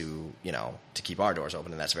X to keep our doors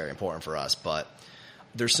open, and that's very important for us. But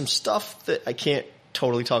there's some stuff that I can't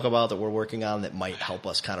totally talk about that we're working on that might help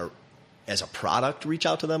us kind of, as a product, reach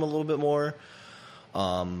out to them a little bit more.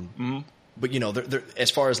 But as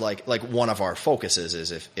far as like one of our focuses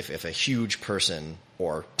is if a huge person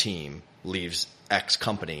or team leaves X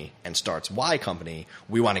company and starts Y company,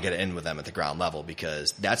 we want to get in with them at the ground level,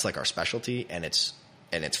 because that's like our specialty, and it's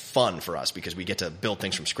fun for us because we get to build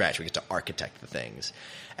things from scratch. We get to architect the things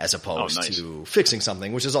as opposed to fixing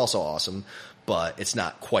something, which is also awesome, but it's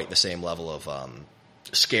not quite the same level of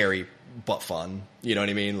scary but fun. You know what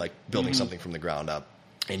I mean? Like building something from the ground up.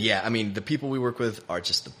 And yeah, I mean, the people we work with are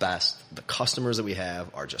just the best. The customers that we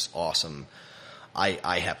have are just awesome.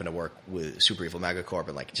 I happen to work with Super Evil Megacorp,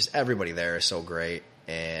 and like just everybody there is so great.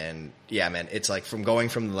 And yeah, man, it's like going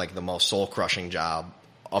from like the most soul crushing job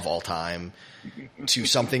of all time to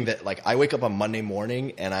something that like I wake up on Monday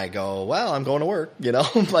morning and I go, well, I'm going to work,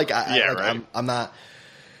 like I'm not,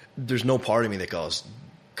 there's no part of me that goes,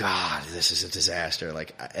 God, this is a disaster.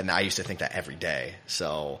 Like, and I used to think that every day.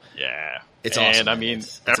 So yeah, it's awesome. And I mean,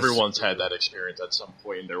 everyone's had that experience at some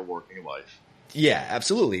point in their working life. Yeah,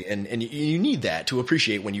 absolutely. And you need that to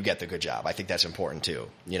appreciate when you get the good job. I think that's important too.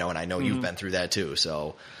 And I know you've been through that too.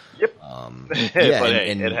 So, yep.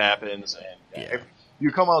 It happens. And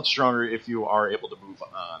you come out stronger if you are able to move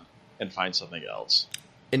on and find something else.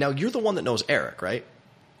 And now you're the one that knows Eric, right?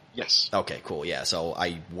 Yes. Okay, cool. Yeah. So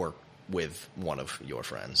I work with one of your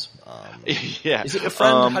friends. Yeah. Is it a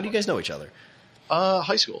friend? How do you guys know each other?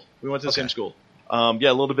 High school. We went to the same school. A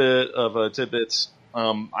little bit of tidbits.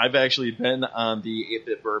 I've actually been on the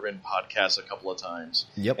 8-Bit Bourbon podcast a couple of times.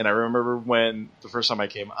 Yep. And I remember when the first time I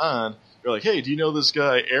came on, you're like, hey, do you know this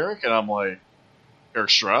guy, Eric? And I'm like, Eric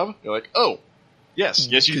Straub? You're like, oh, yes,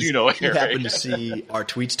 you do know Eric. He happened to see our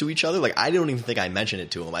tweets to each other. Like, I don't even think I mentioned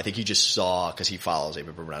it to him. I think he just saw, because he follows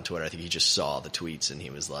 8-Bit Bourbon on Twitter, I think he just saw the tweets and he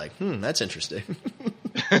was like, that's interesting.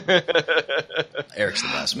 Eric's the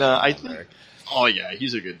best. Eric. Oh, yeah,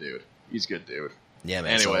 he's a good dude. He's a good dude. Yeah,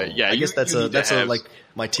 man. Anyway, so yeah, I guess that's like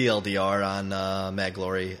my TLDR on Mad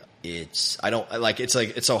Glory. It's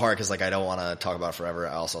so hard because like I don't want to talk about it forever.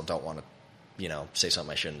 I also don't want to say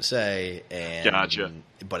something I shouldn't say. And gotcha.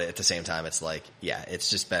 But at the same time, it's like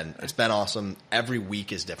it's been awesome. Every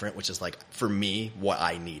week is different, which is like for me what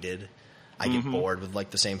I needed. I get bored with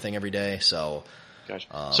like the same thing every day. So,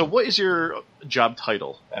 gotcha. So what is your job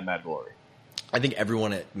title at Mad Glory? I think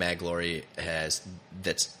everyone at Mad Glory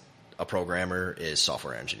that's a programmer is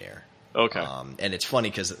software engineer. Okay. And it's funny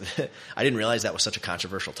because I didn't realize that was such a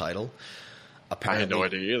controversial title. Apparently, I had no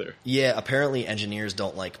idea either. Yeah, apparently engineers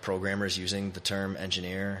don't like programmers using the term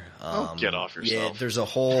engineer. Get off yourself. Yeah, there's a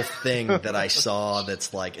whole thing that I saw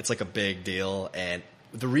that's like, it's like a big deal. And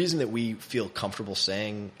the reason that we feel comfortable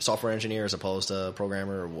saying software engineer as opposed to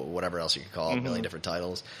programmer or whatever else you could call it, a million different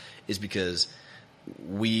titles, is because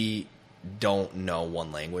we don't know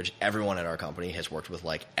one language. Everyone at our company has worked with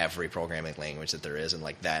like every programming language that there is, and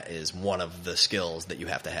like that is one of the skills that you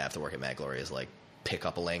have to work at Mad Glory is like pick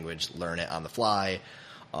up a language, learn it on the fly.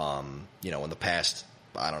 In the past,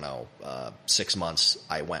 6 months,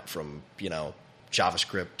 I went from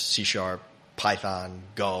JavaScript, C#, Python,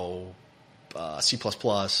 Go, C++.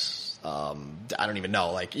 I don't even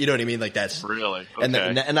know. Like, you know what I mean? Like that's really okay.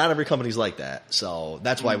 And not every company's like that. So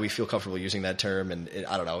that's why we feel comfortable using that term. And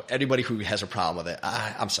I don't know, anybody who has a problem with it,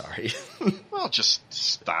 I'm sorry. Well, just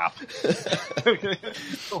stop. Exactly.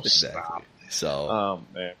 Stop. So,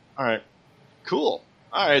 man. All right. Cool.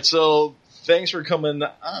 All right. So thanks for coming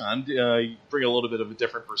on. You bring a little bit of a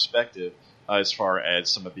different perspective as far as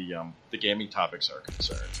some of the gaming topics are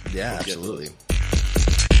concerned. Yeah, absolutely.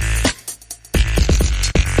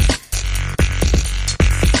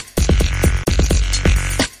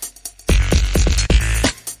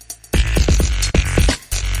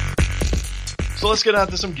 So let's get on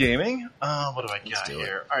to some gaming. What do I got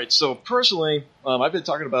here? All right, so personally, I've been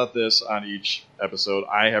talking about this on each episode.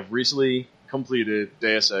 I have recently completed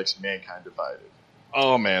Deus Ex Mankind Divided.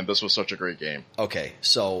 Oh man, this was such a great game. Okay,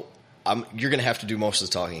 so you're going to have to do most of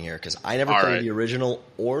the talking here because I never played the original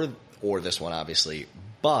or this one, obviously.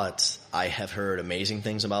 But I have heard amazing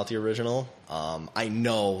things about the original. I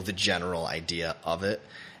know the general idea of it,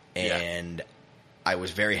 and I was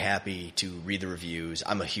very happy to read the reviews.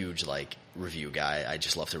 I'm a huge review guy. I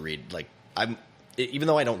just love to read. Even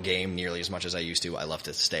though I don't game nearly as much as I used to, I love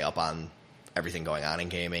to stay up on everything going on in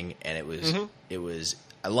gaming. And it was.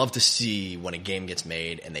 I love to see when a game gets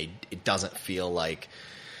made and it doesn't feel like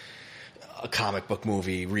a comic book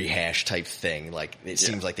movie rehash type thing. Like it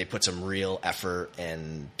seems like they put some real effort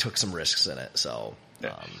and took some risks in it. So.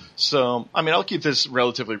 So, I mean, I'll keep this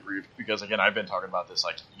relatively brief because, again, I've been talking about this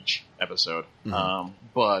each episode.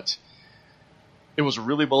 But it was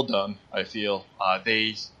really well done, I feel.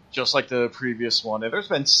 They, just like the previous one, and there's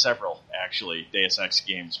been several, actually, Deus Ex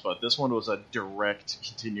games, but this one was a direct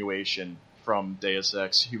continuation from Deus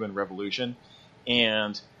Ex Human Revolution.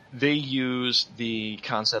 And they use the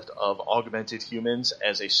concept of augmented humans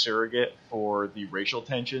as a surrogate for the racial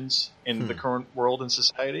tensions in the current world and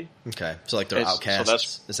society. Okay. So they're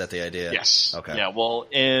outcasts? Is that the idea? Yes. Okay. Yeah, well,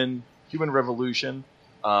 in Human Revolution,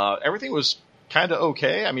 everything was kind of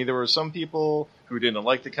okay. I mean, there were some people who didn't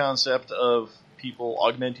like the concept of people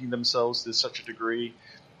augmenting themselves to such a degree.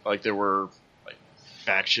 Like, there were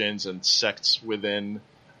factions and sects within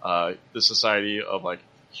the society of,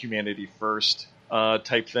 humanity first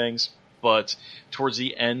type things, but towards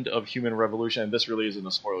the end of Human Revolution, and this really isn't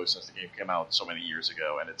a spoiler since the game came out so many years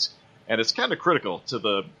ago, and it's kind of critical to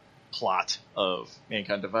the plot of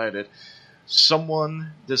Mankind Divided,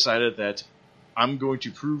 someone decided that I'm going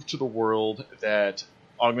to prove to the world that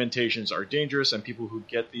augmentations are dangerous and people who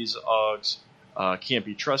get these augs can't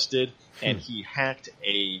be trusted, and he hacked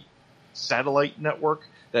a satellite network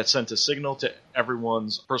that sent a signal to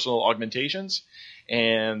everyone's personal augmentations,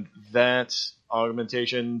 and that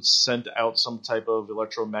augmentation sent out some type of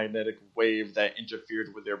electromagnetic wave that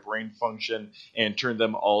interfered with their brain function and turned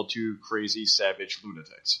them all to crazy, savage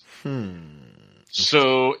lunatics.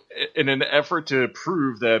 So, in an effort to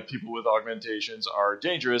prove that people with augmentations are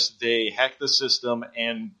dangerous, they hacked the system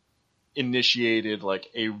and initiated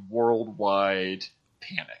a worldwide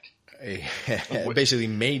panic. Basically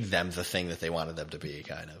made them the thing that they wanted them to be,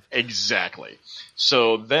 kind of. Exactly.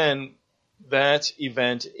 So then that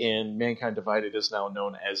event in Mankind Divided is now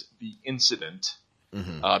known as the Incident,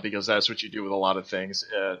 because that's what you do with a lot of things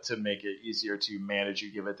to make it easier to manage.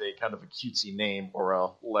 You give it a kind of a cutesy name or a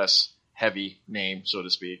less heavy name, so to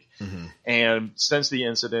speak. And since the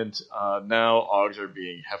Incident, now augs are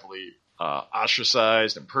being heavily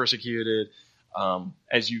ostracized and persecuted.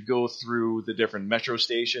 As you go through the different metro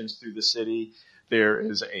stations through the city, there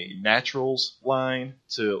is a naturals line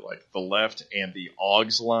to the left and the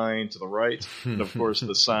augs line to the right. And of course,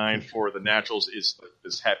 the sign for the naturals is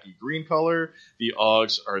this happy green color. The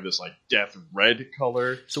augs are this death red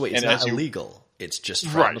color. So wait, it's not illegal. It's just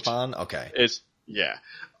frowned upon? Okay.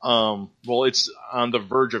 Well, it's on the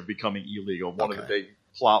verge of becoming illegal. One of the big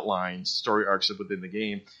plot lines, story arcs within the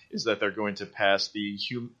game, is that they're going to pass the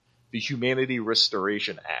Humanity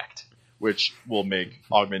Restoration Act, which will make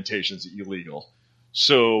augmentations illegal.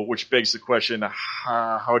 So, which begs the question,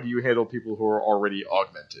 how do you handle people who are already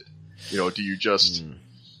augmented? Do you just,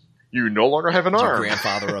 you no longer have an arm? Do you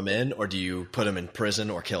grandfather them in, or do you put them in prison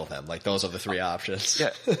or kill them? Those are the three options.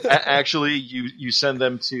 Yeah. Actually, you send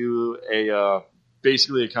them to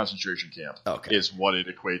basically a concentration camp, is what it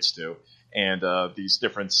equates to. And these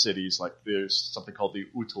different cities, there's something called the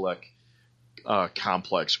Utulek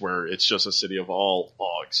complex, where it's just a city of all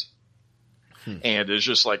augs. And it's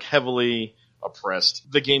just heavily oppressed.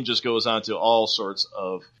 The game just goes on to all sorts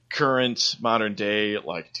of current modern day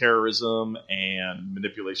terrorism and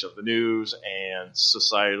manipulation of the news and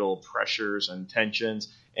societal pressures and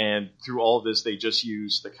tensions. And through all of this, they just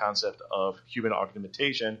use the concept of human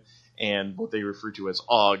augmentation and what they refer to as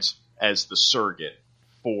augs as the surrogate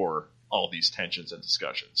for all these tensions and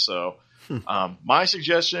discussions. So my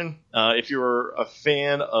suggestion, if you're a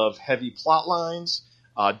fan of heavy plot lines,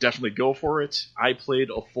 definitely go for it. I played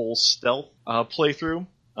a full stealth playthrough.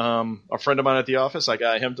 A friend of mine at the office, I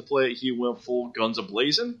got him to play it. He went full guns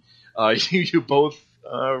a-blazing. You both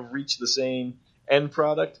reach the same end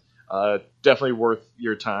product. Definitely worth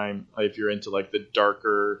your time if you're into like the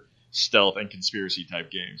darker stealth and conspiracy type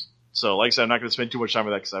games. So like I said, I'm not going to spend too much time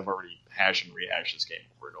with that because I've already hashed and rehashed this game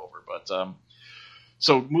over and over. But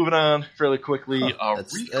so moving on fairly quickly,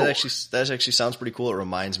 that actually sounds pretty cool. It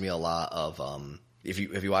reminds me a lot of if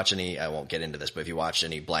you watch any, I won't get into this, but if you watch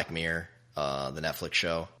any Black Mirror, the Netflix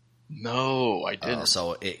show. No, I didn't.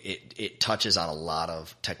 So it touches on a lot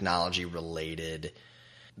of technology related,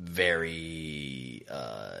 very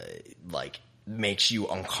like makes you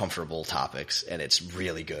uncomfortable topics, and it's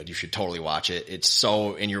really good. You should totally watch it. It's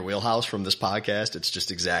so in your wheelhouse from this podcast. It's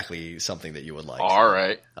just exactly something that you would like. All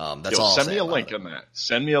right. That's all. Send me a link on that.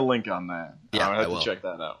 Send me a link on that. Yeah, I'll have to check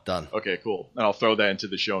that out. Done. Okay, cool. And I'll throw that into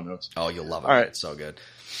the show notes. Oh, you'll love it. All right. It's so good.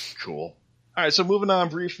 Cool. All right, so moving on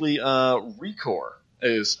briefly, ReCore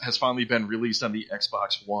has finally been released on the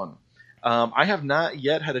Xbox One. I have not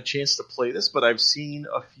yet had a chance to play this, but I've seen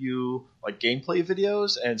a few like gameplay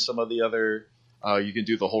videos and some of the other. You can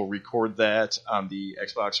do the whole record that on the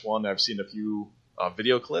Xbox One. I've seen a few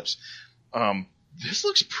video clips. This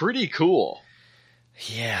looks pretty cool.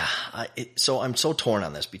 Yeah, so I'm so torn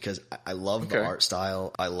on this because I love the art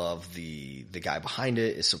style. I love the guy behind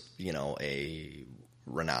it is a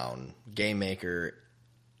renowned game maker.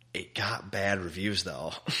 It got bad reviews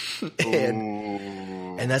though,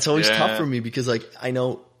 and that's always tough for me because like I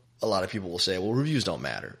know a lot of people will say, well, reviews don't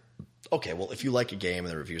matter. Okay, well if you like a game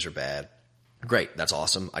and the reviews are bad, great, that's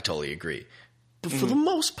awesome. I totally agree. But for the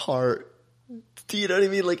most part, do you know what I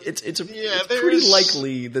mean? Like it's pretty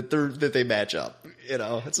likely that they match up. You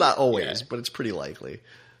know, it's not always, but it's pretty likely.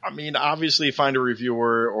 I mean, obviously find a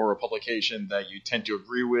reviewer or a publication that you tend to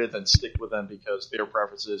agree with and stick with them because their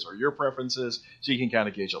preferences are your preferences, so you can kind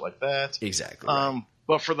of gauge it like that. Exactly. Right.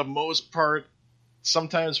 But for the most part,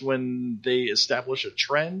 sometimes when they establish a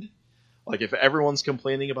trend, like if everyone's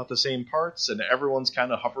complaining about the same parts and everyone's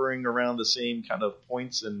kind of hovering around the same kind of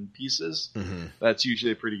points and pieces, that's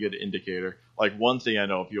usually a pretty good indicator. Like one thing I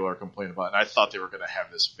know people are complaining about, and I thought they were going to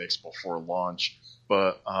have this fixed before launch,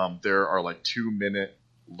 but there are like 2-minute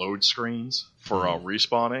load screens for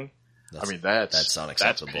respawning. That's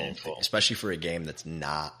unacceptable, that's painful. Especially for a game that's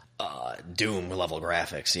not Doom level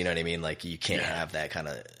graphics. You know what I mean? Like you can't have that kind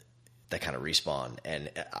of respawn. And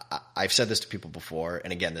I've said this to people before,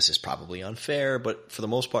 and again, this is probably unfair, but for the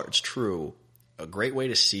most part, it's true. A great way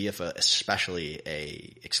to see if especially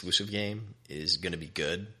a exclusive game is going to be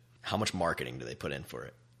good. How much marketing do they put in for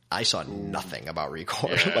it? I saw nothing about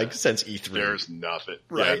ReCore like since E3. There's nothing.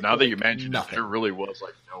 Right? Yeah, now that you mentioned it, there really was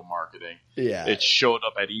like no marketing. Yeah. It showed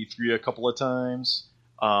up at E3 a couple of times.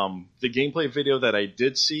 The gameplay video that I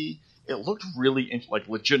did see, it looked really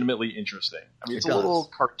legitimately interesting. I mean, it's a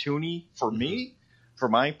little cartoony for me, for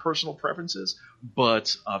my personal preferences,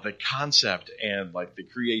 but the concept and like the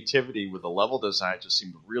creativity with the level design just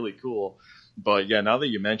seemed really cool. But yeah, now that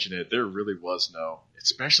you mention it, there really was no,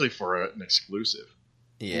 especially for an exclusive.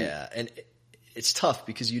 Yeah, and it's tough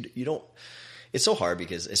because you don't. It's so hard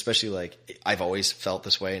because especially like I've always felt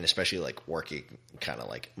this way, and especially like working kind of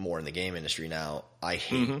like more in the game industry now, I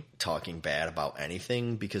hate talking bad about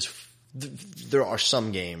anything because there are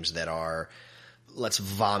some games that are let's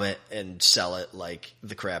vomit and sell it like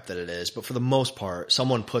the crap that it is, but for the most part,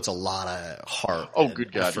 someone puts a lot of heart. Oh,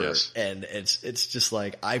 good God, yes. And it's just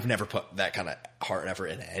like I've never put that kind of heart and effort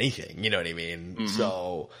into anything. You know what I mean?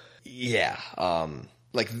 So yeah.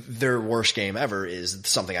 Like their worst game ever is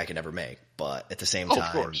something I can never make, but at the same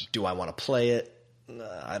time, do I want to play it?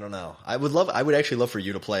 I don't know. I would actually love for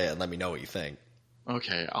you to play it and let me know what you think.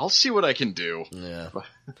 Okay, I'll see what I can do. Yeah,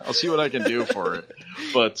 I'll see what I can do for it.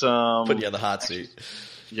 But put you on the hot seat.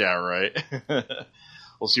 Yeah, right.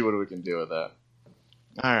 We'll see what we can do with that.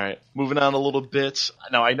 All right, moving on a little bit.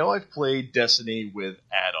 Now I know I've played Destiny with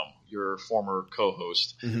Adam, your former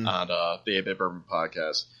co-host on the 8-Bit Bourbon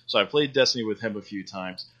podcast. So I played Destiny with him a few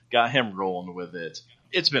times, got him rolling with it.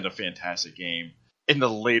 It's been a fantastic game in the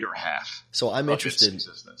later half. So I'm interested.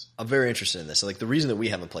 I'm very interested in this. So like the reason that we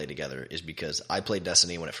haven't played together is because I played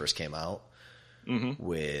Destiny when it first came out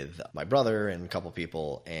with my brother and a couple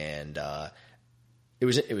people, and it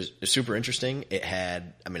was super interesting. It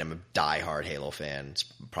had, I mean, I'm a diehard Halo fan. It's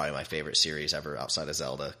probably my favorite series ever outside of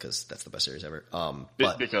Zelda because that's the best series ever.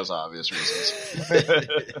 Because obvious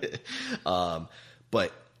reasons.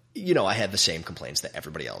 But I had the same complaints that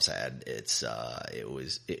everybody else had.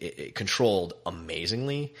 It controlled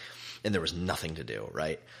amazingly, and there was nothing to do,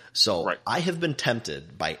 right? So Right. I have been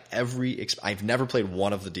tempted by I've never played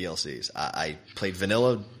one of the DLCs. I played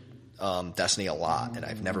vanilla Destiny a lot, and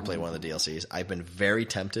I've never played one of the DLCs. I've been very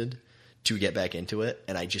tempted to get back into it,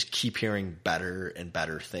 and I just keep hearing better and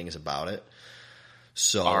better things about it.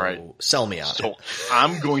 So All right. Sell me on So it.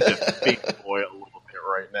 I'm going to fanboy a little bit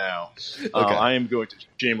right now. Okay. I am going to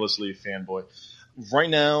shamelessly fanboy. Right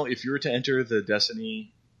now, if you were to enter the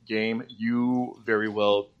Destiny game, you very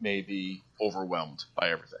well may be overwhelmed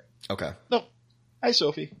by everything. Okay. No. Hi,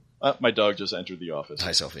 Sophie. My dog just entered the office.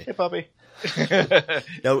 Hi, Sophie. Hey, puppy.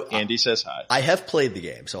 No, Andy says hi. I have played the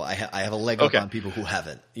game, so I have a leg up Okay. on people who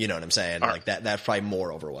haven't. You know what I'm saying? All Like that's probably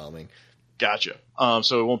more overwhelming. Gotcha.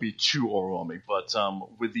 So it won't be too overwhelming, but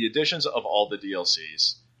with the additions of all the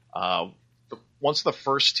DLCs, once the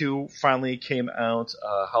first two finally came out,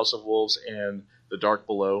 House of Wolves and The Dark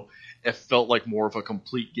Below, it felt like more of a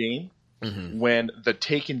complete game. Mm-hmm. When The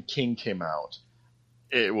Taken King came out,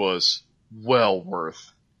 it was well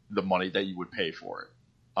worth the money that you would pay for it.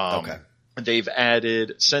 Okay. They've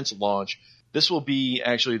added, since launch, this will be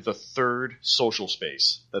actually the third social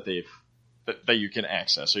space that that you can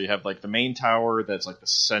access. So you have like the main tower that's like the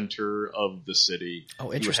center of the city.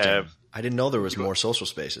 Oh, interesting. You have, I didn't know there was more social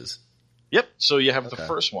spaces. yep. So you have the Okay.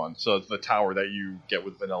 first one. So it's the tower that you get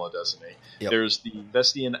with Vanilla Destiny. Yep. There's the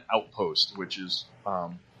Vestian Outpost, which is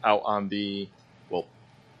out on the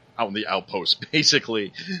outpost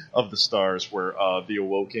basically of the stars, where the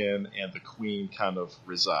Awoken and the Queen kind of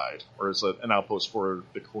reside, or is an outpost for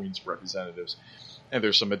the Queen's representatives. And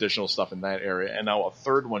there's some additional stuff in that area. And now a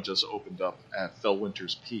third one just opened up at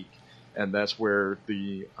Felwinter's Peak, and that's where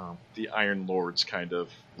the Iron Lords kind of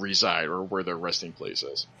reside, or where their resting place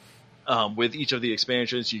is. With each of the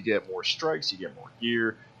expansions, you get more strikes, you get more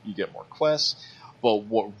gear, you get more quests. But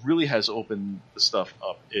what really has opened the stuff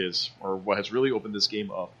up what has really opened this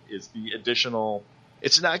game up is the additional.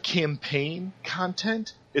 It's not campaign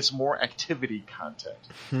content; it's more activity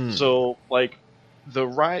content. So, like, the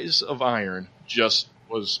Rise of Iron just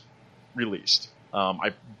was released.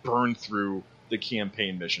 I burned through the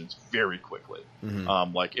campaign missions very quickly.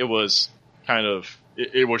 Mm-hmm. It was kind of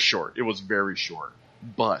it was short. It was very short,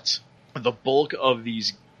 but the bulk of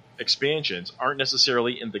these expansions aren't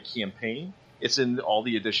necessarily in the campaign. It's in all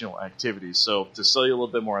the additional activities. So to sell you a little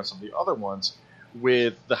bit more on some of the other ones,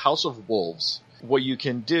 with the House of Wolves, what you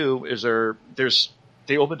can do is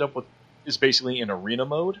they opened up with is basically an arena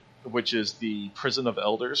mode, which is the Prison of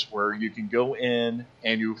Elders, where you can go in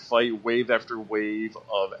and you fight wave after wave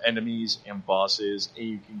of enemies and bosses, and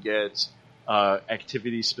you can get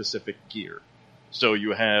activity-specific gear. So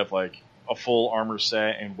you have like a full armor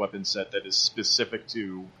set and weapon set that is specific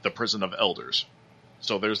to the Prison of Elders.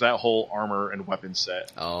 So there's that whole armor and weapon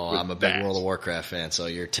set. Oh, with I'm a big that. World of Warcraft fan, so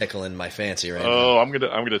you're tickling my fancy right now. Oh, I'm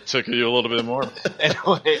gonna tickle you a little bit more.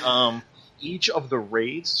 Anyway, each of the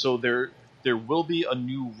raids. So there will be a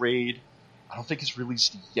new raid. I don't think it's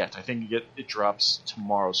released yet. I think it drops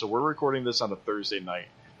tomorrow. So we're recording this on a Thursday night,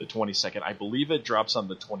 the 22nd. I believe it drops on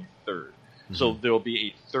the 23rd. Mm-hmm. So there will be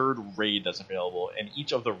a third raid that's available, and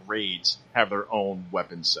each of the raids have their own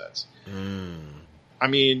weapon sets. I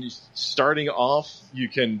mean, starting off, you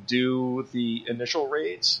can do the initial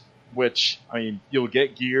raids, which, I mean, you'll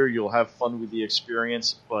get gear, you'll have fun with the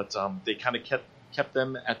experience, but they kind of kept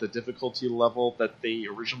them at the difficulty level that they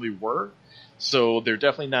originally were. So they're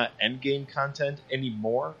definitely not end-game content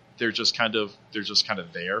anymore. They're just kind of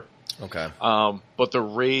there. Okay. But the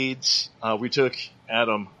raids, we took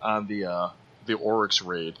Adam on the Oryx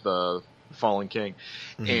raid, the Fallen King,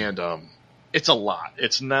 and it's a lot.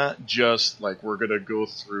 It's not just like we're going to go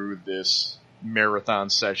through this marathon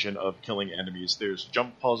session of killing enemies. There's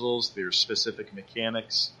jump puzzles, there's specific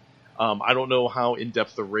mechanics. I don't know how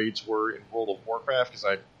in-depth the raids were in World of Warcraft,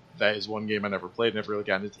 because that is one game I never played, never really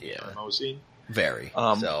got into the MMO scene. Very.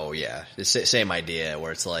 So yeah, it's the same idea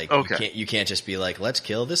where it's like you can't just be like, let's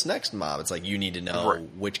kill this next mob. It's like you need to know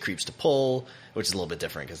which creeps to pull, which is a little bit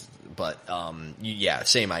different.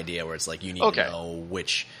 Same idea where it's like you need to know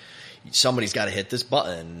which. Somebody's got to hit this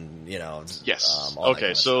button, Yes.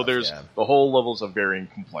 So stuff, there's the whole levels of varying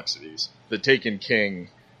complexities. The Taken King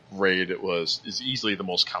raid is easily the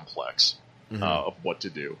most complex of what to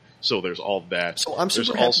do. So there's all that. So I'm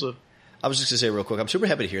super happy. I was just going to say real quick, I'm super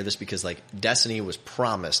happy to hear this because like Destiny was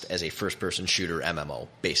promised as a first-person shooter MMO,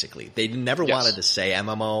 basically. They never wanted to say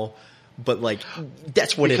MMO, but like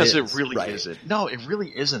that's what because it is. It really right? isn't. No, it really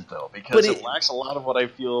isn't though, because But it lacks a lot of what I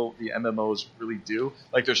feel the MMOs really do.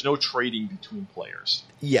 Like there's no trading between players.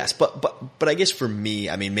 Yes, but I guess for me,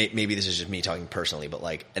 I mean, maybe this is just me talking personally, but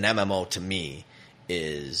like an MMO to me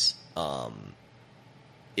is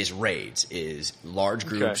raids, is large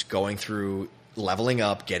groups going through, leveling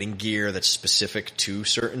up, getting gear that's specific to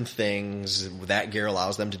certain things. That gear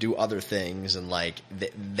allows them to do other things, and like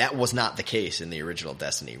that was not the case in the original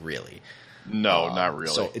Destiny, really. No, not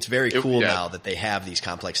really. So it's very cool now that they have these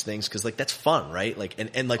complex things, because like that's fun, right? Like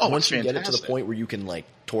and like once you get it to the point where you can like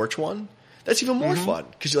torch one, that's even more fun,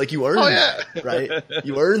 because like you earn that, right?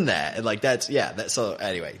 You earn that, and like that's so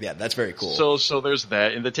anyway, that's very cool. So there's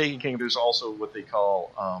that. In the Taken King, there's also what they call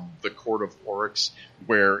the Court of Oryx,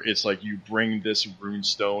 where it's like you bring this rune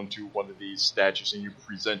stone to one of these statues and you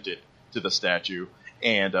present it to the statue,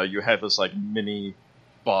 and you have this like mini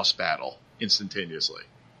boss battle instantaneously,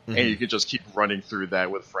 and you can just keep running through that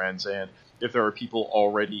with friends. And if there are people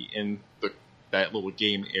already in that little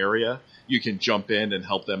game area, you can jump in and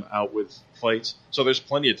help them out with fights. So there's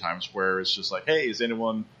plenty of times where it's just like, hey, is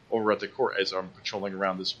anyone over at the court, as I'm patrolling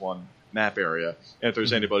around this one map area? And if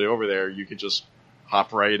there's anybody over there, you can just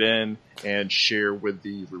hop right in and share with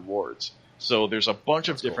the rewards. So there's a bunch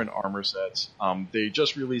of different armor sets. They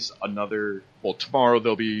just released tomorrow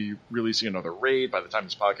they'll be releasing another raid. By the time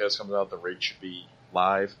this podcast comes out, the raid should be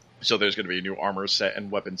live. So there's going to be a new armor set and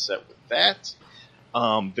weapon set with that.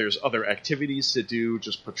 There's other activities to do,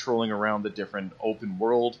 just patrolling around the different open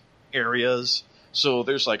world areas. So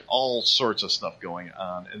there's like all sorts of stuff going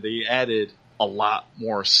on, and they added a lot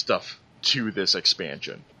more stuff to this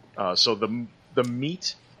expansion. So the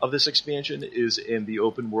meat of this expansion is in the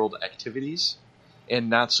open world activities, and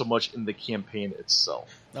not so much in the campaign itself.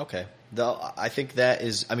 Okay. I think that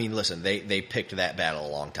is, I mean, listen, they picked that battle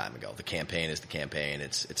a long time ago. The campaign is the campaign.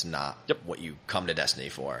 It's not what you come to Destiny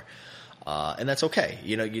for. And that's okay.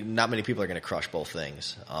 You know, not many people are going to crush both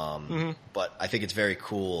things. But I think it's very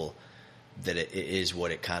cool that it is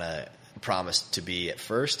what it kind of promised to be at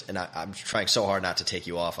first. And I'm trying so hard not to take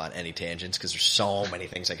you off on any tangents, because there's so many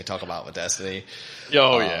things I could talk about with Destiny.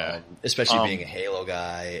 Especially being a Halo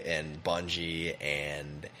guy and Bungie,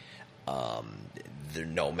 and there's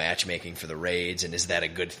no matchmaking for the raids, and is that a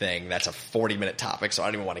good thing? That's a 40-minute topic, so I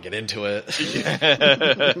don't even want to get into it.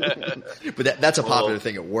 But that's a popular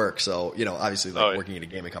thing at work. So, you know, obviously, like working at a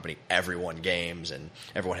gaming company, everyone games, and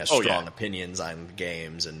everyone has strong opinions on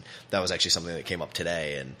games, and that was actually something that came up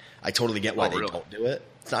today, and I totally get why they don't do it.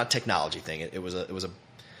 It's not a technology thing. It was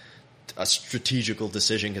a strategical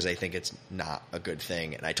decision, because I think it's not a good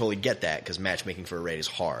thing, and I totally get that, because matchmaking for a raid is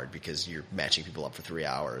hard, because you're matching people up for 3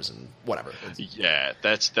 hours and whatever. Yeah,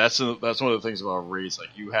 that's one of the things about raids. Like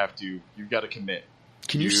you've got to commit.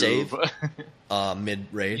 Can you save mid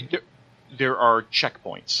raid? There are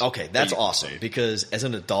checkpoints. Okay, that's awesome, because as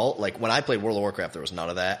an adult, like when I played World of Warcraft, there was none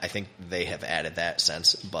of that. I think they have added that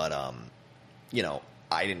since, but you know,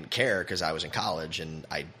 I didn't care because I was in college and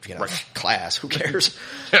class. Who cares?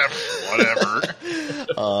 Whatever.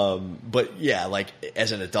 But yeah, like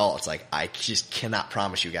as an adult, it's like I just cannot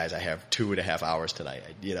promise you guys I have 2.5 hours tonight.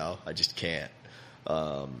 I just can't.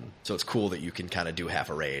 So it's cool that you can kind of do half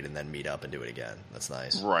a raid and then meet up and do it again. That's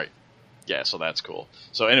nice. Right. Yeah. So that's cool.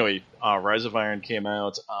 So anyway, Rise of Iron came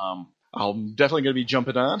out. I'm definitely going to be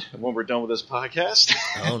jumping on when we're done with this podcast.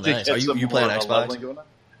 Oh, nice. Are you playing Xbox?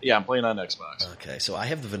 Yeah, I'm playing on Xbox. Okay, so I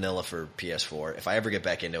have the vanilla for PS4. If I ever get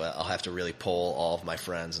back into it, I'll have to really poll all of my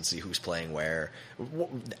friends and see who's playing where.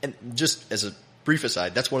 And just as a brief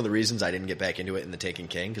aside, that's one of the reasons I didn't get back into it in the Taken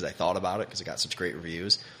King, because I thought about it because it got such great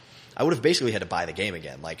reviews. I would have basically had to buy the game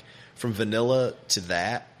again. Like, from vanilla to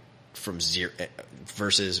that, from zero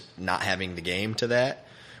versus not having the game to that,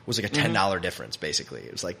 was like a $10 difference, basically.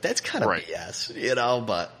 It was like, that's kind of BS, you know,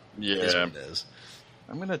 but it is what it is.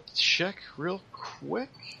 I'm going to check real quick.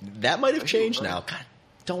 That might have changed now.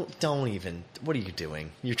 God, don't even. What are you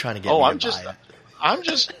doing? You're trying to get me to buy it.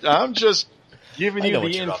 I'm just giving you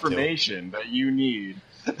the information that you need.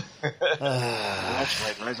 That's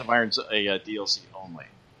right. Rise of Iron's a DLC only.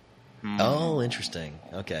 Oh, interesting.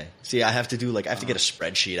 Okay. See, I have to get a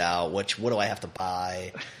spreadsheet out. What do I have to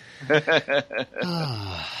buy? But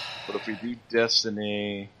if we do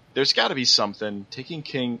Destiny, there's got to be something. Taken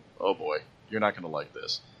King. Oh boy. You're not going to like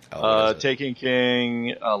this. Taken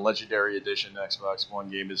King Legendary Edition Xbox One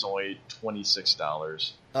game is only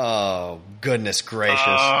 $26. Oh, goodness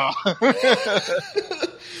gracious.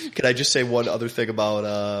 Can I just say one other thing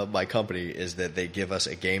about my company is that they give us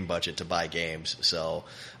a game budget to buy games, so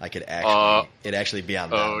I could actually be on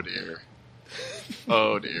them. Oh, dear.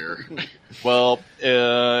 Oh, dear. Well,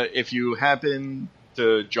 if you happen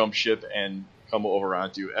to jump ship and come over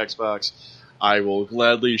onto Xbox, I will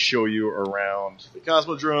gladly show you around the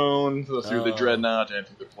Cosmodrome, through the Dreadnought, and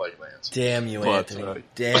through the Plague Lands. Damn you, But, Anthony.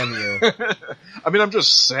 Damn you. I mean, I'm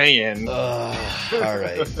just saying. All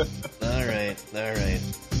right. All right. All right.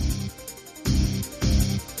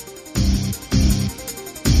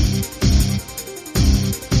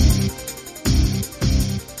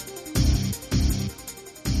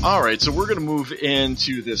 Alright, so we're going to move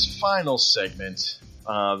into this final segment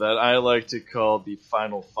that I like to call the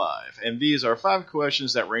Final Five. And these are 5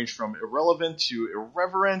 questions that range from irrelevant to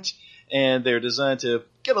irreverent, and they're designed to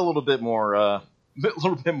get a little bit more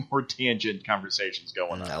tangent conversations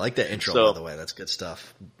going on. I like that intro, by the way. That's good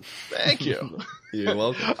stuff. Thank you. You're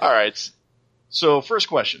welcome. Alright, so first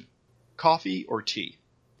question. Coffee or tea?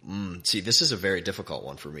 See, this is a very difficult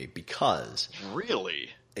one for me because... Really?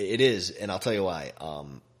 It is, and I'll tell you why.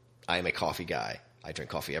 I am a coffee guy. I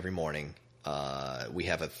drink coffee every morning. We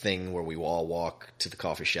have a thing where we all walk to the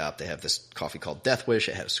coffee shop. They have this coffee called Death Wish.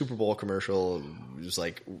 It had a Super Bowl commercial. It was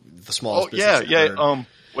like the smallest business ever.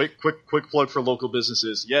 Wait, quick plug for local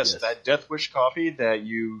businesses. Yes, that Death Wish coffee that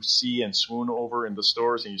you see and swoon over in the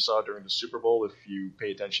stores and you saw during the Super Bowl if you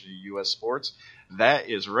pay attention to U.S. sports, that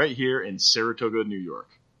is right here in Saratoga, New York.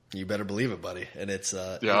 You better believe it, buddy. And it's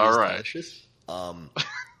all right. Delicious.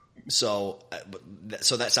 So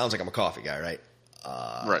that sounds like I'm a coffee guy, right?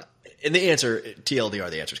 Right. And the answer, TLDR,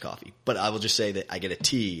 the answer is coffee. But I will just say that I get a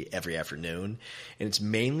tea every afternoon, and it's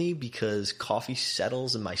mainly because coffee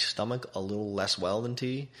settles in my stomach a little less well than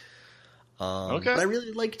tea. Okay. But I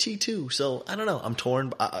really like tea too, so I don't know. I'm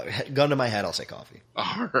torn. Gun to my head, I'll say coffee.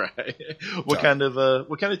 All right. What kind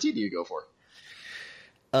of tea do you go for?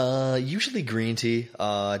 Usually green tea.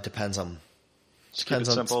 Depends on. Keep it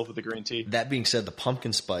simple with the green tea. That being said, the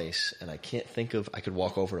pumpkin spice, and I can't think of, I could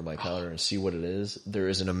walk over to my counter and see what it is. There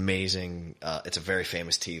is an amazing, it's a very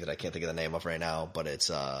famous tea that I can't think of the name of right now, but it's,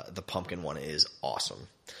 the pumpkin one is awesome.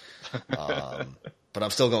 But I'm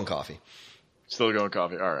still going coffee. Still going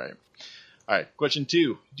coffee. All right. Question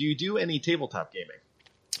 2. Do you do any tabletop gaming?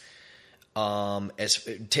 As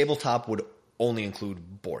tabletop would only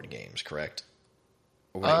include board games, correct?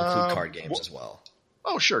 Or would it include card games as well?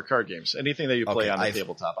 Oh, sure, card games. Anything that you play on the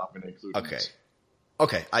tabletop, I'm going to include. Okay.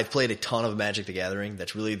 Okay, I've played a ton of Magic the Gathering.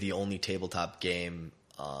 That's really the only tabletop game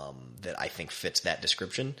that I think fits that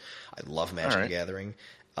description. I love Magic the Gathering.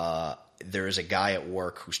 There is a guy at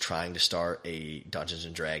work who's trying to start a Dungeons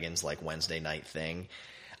 & Dragons like Wednesday night thing.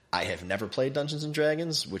 I have never played Dungeons &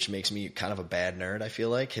 Dragons, which makes me kind of a bad nerd, I feel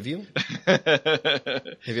like. Have you? Have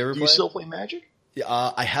you ever played? Do you still play Magic?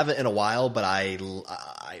 I haven't in a while, but I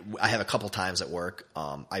have a couple times at work.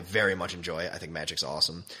 I very much enjoy it. I think Magic's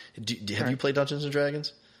awesome. Have you played Dungeons and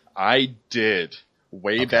Dragons? I did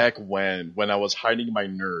way back when I was hiding my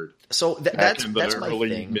nerd. So that's in the that's early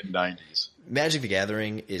my thing. mid-90s. Magic the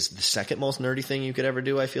Gathering is the second most nerdy thing you could ever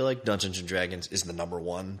do. I feel like Dungeons and Dragons is the number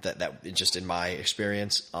one. That just in my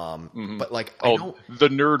experience. But like, the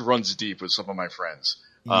nerd runs deep with some of my friends.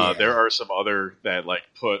 Yeah. There are some other that like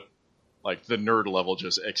put. Like the nerd level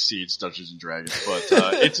just exceeds Dungeons and Dragons, but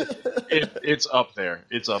it's up there.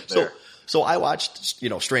 It's up there. So I watched,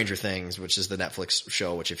 Stranger Things, which is the Netflix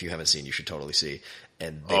show, which if you haven't seen, you should totally see.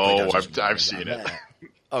 And I've seen it.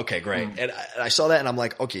 Okay, great. And I saw that, and I'm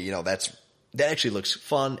like, okay, that actually looks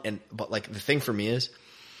fun. But like the thing for me is,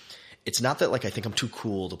 it's not that like I think I'm too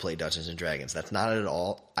cool to play Dungeons and Dragons. That's not it at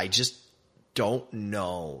all. I just don't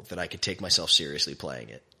know that I could take myself seriously playing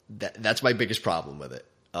it. That's my biggest problem with it.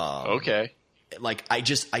 Okay. Like I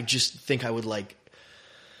just think I would like,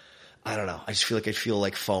 I don't know. I just feel like I'd feel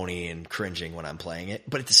like phony and cringing when I'm playing it.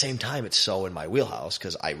 But at the same time, it's so in my wheelhouse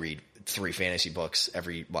because I read 3 fantasy books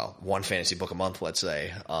one fantasy book a month, let's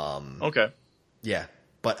say. Okay. Yeah.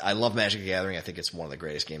 But I love Magic the Gathering. I think it's one of the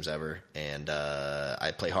greatest games ever. And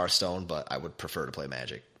I play Hearthstone, but I would prefer to play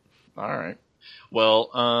Magic. All right.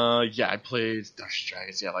 Well, I played Dungeons &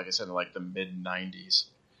 Dragons, like I said, in like the mid-90s.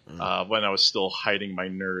 When I was still hiding my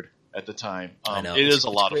nerd at the time. I know. It is a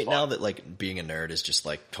lot of fun. Right now that like being a nerd is just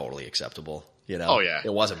like totally acceptable. Oh yeah.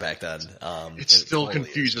 It wasn't back then. It still totally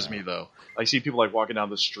confuses me though. I see people like walking down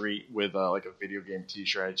the street with like a video game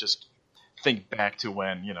t-shirt. I just think back to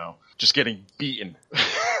when, just getting beaten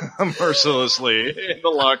mercilessly in the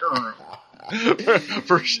locker room.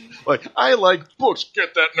 For like, I like books,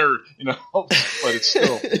 get that nerd, but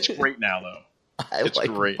it's great now though. It's like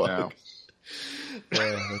great books. Now.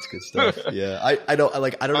 Yeah, that's good stuff. Yeah, I don't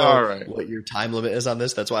know what your time limit is on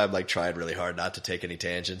this. That's why I'm like trying really hard not to take any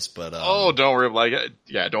tangents. But don't worry about it.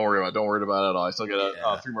 Don't worry about it at all. I still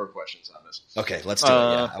got 3 more questions on this. Okay, let's do it.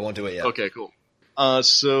 Yeah, I won't do it yet. Okay, cool.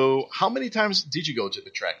 So how many times did you go to the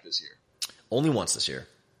track this year? Only once this year.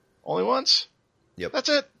 Only once? Yep. That's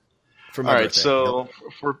it? For my All right, birthday. so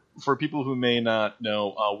Yep. for people who may not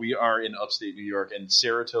know, we are in upstate New York, and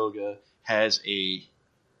Saratoga has a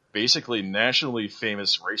basically nationally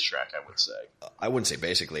famous racetrack, I would say. I wouldn't say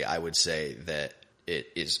basically. I would say that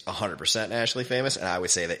it is 100% nationally famous, and I would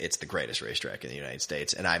say that it's the greatest racetrack in the United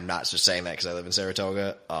States. And I'm not just saying that because I live in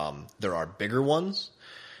Saratoga. There are bigger ones.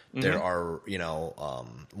 Mm-hmm. There are,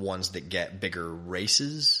 ones that get bigger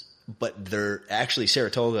races, but they're actually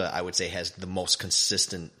Saratoga, I would say, has the most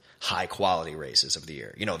consistent high quality races of the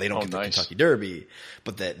year. They don't get the Kentucky Derby,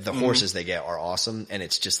 but the horses they get are awesome. And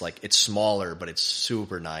it's just like, it's smaller, but it's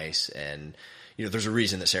super nice. And, there's a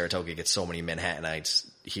reason that Saratoga gets so many Manhattanites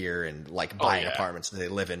here and buying apartments that they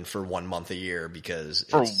live in for 1 month a year because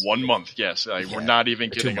for 1 month. Yes. We're not even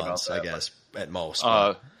kidding 2 months, about that. I guess at most.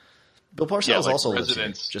 Yeah, Bill Parcells also lives here.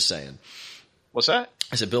 residents. Just saying. What's that?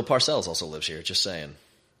 I said Bill Parcells also lives here. Just saying.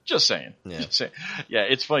 Just saying. Yeah. Just saying. Yeah,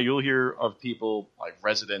 it's funny. You'll hear of people like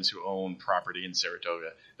residents who own property in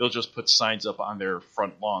Saratoga. They'll just put signs up on their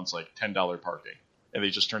front lawns like $10 parking, and they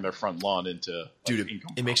just turn their front lawn into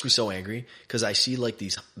income. It makes me so angry because I see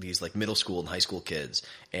these middle school and high school kids,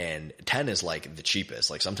 and 10 is the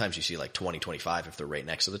cheapest. Sometimes you see 20, 25 if they're right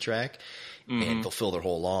next to the track, and they'll fill their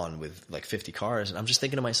whole lawn with 50 cars. And I'm just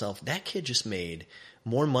thinking to myself, that kid just made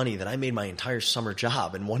more money than I made my entire summer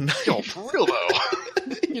job in one night. Oh, for real though.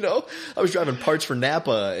 I was driving parts for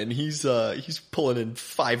Napa, and he's pulling in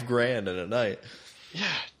 $5,000 in a night. Yeah,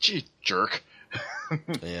 gee, jerk.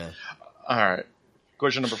 Yeah. All right.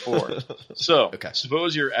 Question number 4. So, Okay.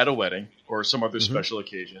 Suppose you're at a wedding or some other special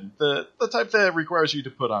occasion, the type that requires you to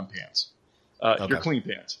put on pants. Your clean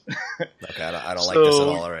pants. Okay, I don't like this at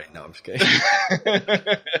all. All right, no, I'm just kidding.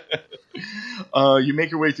 You make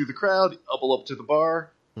your way through the crowd, double up to the bar.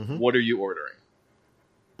 Mm-hmm. What are you ordering?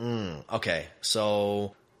 Okay,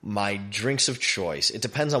 so my drinks of choice, it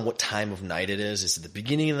depends on what time of night it is. Is it the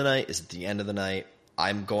beginning of the night? Is it the end of the night?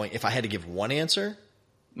 If I had to give one answer,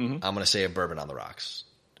 I'm going to say a bourbon on the rocks,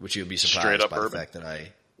 which you would be surprised Straight up by bourbon? the fact that I...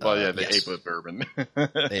 The yes. 8-bit bourbon.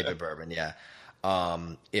 8-bit bourbon, yeah.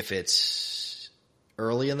 If it's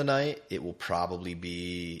early in the night, it will probably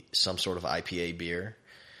be some sort of IPA beer.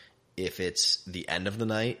 If it's the end of the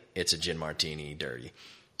night, it's a gin martini dirty.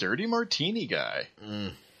 Dirty martini guy. All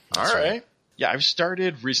That's right. right. Yeah, I've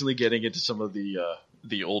started recently getting into some of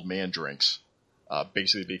the old man drinks,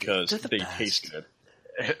 basically because They're the they best. taste good.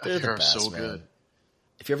 They're the best, so man. good.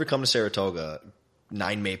 If you ever come to Saratoga,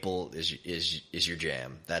 9 Maple is your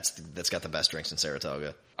jam. That's got the best drinks in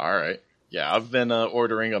Saratoga. All right. Yeah, I've been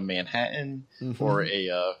ordering a Manhattan or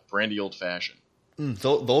a brandy old fashioned.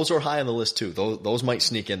 Those are high on the list too. Those might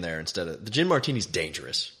sneak in there instead of the gin martini's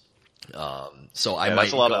dangerous. So I might.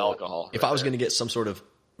 That's a lot of alcohol. If I was going to get some sort of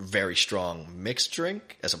very strong mixed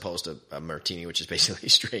drink as opposed to a martini, which is basically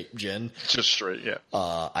straight gin, Just straight, yeah.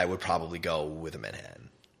 I would probably go with a Manhattan.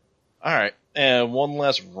 All right. And one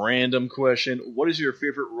last random question. What is your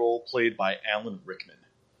favorite role played by Alan Rickman?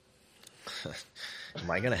 Am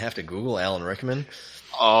I going to have to Google Alan Rickman?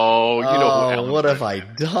 Oh, you know who Alan what have Rickman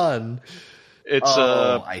I done? It's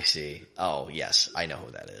I see. Oh, yes, I know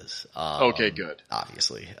who that is. okay, good.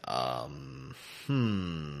 Obviously.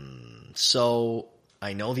 So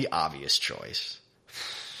I know the obvious choice.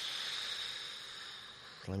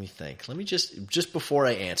 Let me think. Let me just before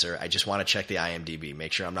I answer, I just want to check the IMDb,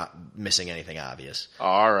 make sure I'm not missing anything obvious.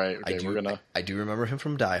 All right. Okay, I do remember him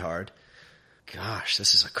from Die Hard. Gosh,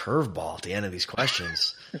 this is a curveball at the end of these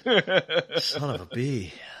questions. Son of a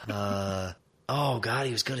bee. Oh God,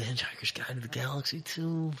 he was good at Hitchhiker's Guide to the Galaxy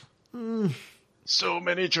too. So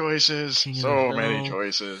many choices. King of So the many Hill.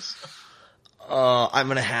 choices. I'm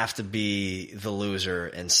gonna have to be the loser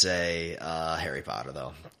and say Harry Potter,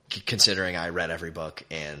 though, considering I read every book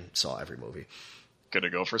and saw every movie. Gonna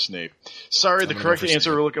go for Snape. Sorry, the gonna correct go for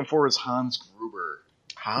answer Snape. we're looking for is Hans Gruber.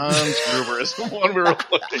 Hans Gruber is the one we were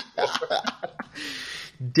looking for.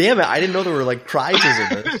 Damn it! I didn't know there were prizes in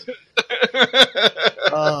this.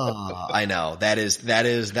 I know that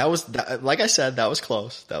was like I said, that was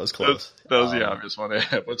close. That was close. That was the obvious one.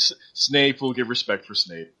 But Snape, we'll give respect for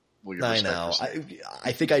Snape. We'll give I respect know. for Snape.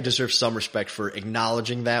 I think I deserve some respect for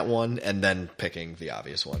acknowledging that one and then picking the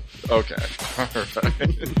obvious one. Okay. All right.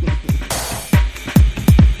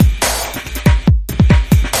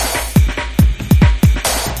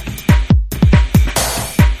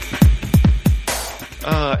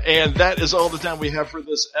 And that is all the time we have for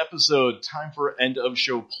this episode. Time for end of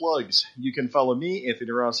show plugs. You can follow me,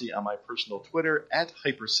 Anthony Rossi, on my personal Twitter at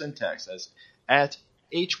Hypersyntax. That's at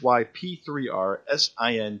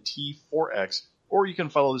HYP3RSINT4X, or you can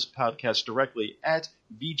follow this podcast directly at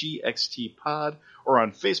VGXTPod or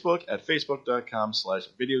on Facebook at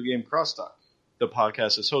facebook.com/videogamecrosstalk. The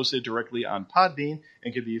podcast is hosted directly on Podbean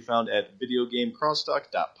and can be found at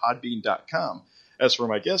videogamecrosstalk.podbean.com. As for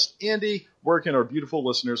my guest, Andy, where can our beautiful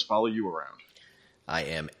listeners follow you around? I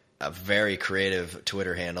am a very creative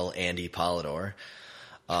Twitter handle, Andy Polidor.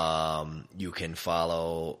 You can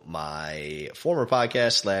follow my former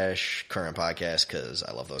podcast / current podcast, because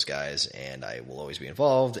I love those guys and I will always be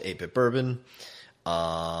involved, 8-Bit Bourbon.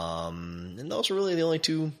 And those are really the only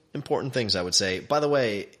two important things I would say. By the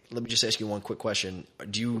way, let me just ask you one quick question.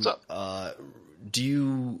 Do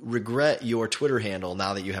you regret your Twitter handle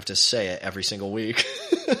now that you have to say it every single week?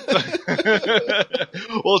 Well,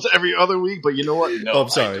 it's every other week, but you know what? No, I'm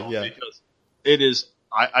sorry. Yeah, because it is.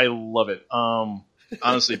 I love it.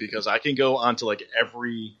 Honestly, because I can go onto like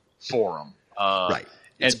every forum, right,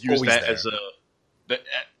 and use that as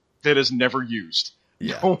that is never used.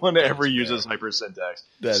 Yeah, no one ever uses hypersyntax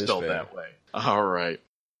spelled that way. All right.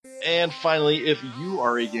 And finally, if you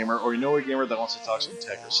are a gamer or you know a gamer that wants to talk some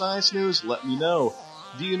tech or science news, let me know.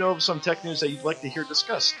 Do you know of some tech news that you'd like to hear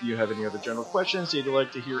discussed? Do you have any other general questions that you'd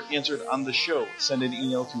like to hear answered on the show? Send an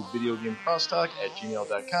email to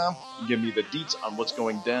videogamecrosstalk@gmail.com and give me the deets on what's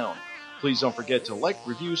going down. Please don't forget to like,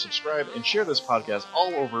 review, subscribe, and share this podcast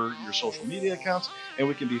all over your social media accounts, and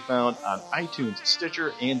we can be found on iTunes,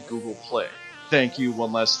 Stitcher, and Google Play. Thank you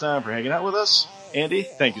one last time for hanging out with us. Andy,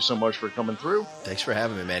 thank you so much for coming through. Thanks for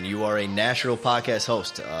having me, man. You are a natural podcast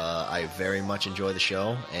host. I very much enjoy the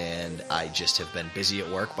show, and I just have been busy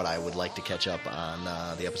at work, but I would like to catch up on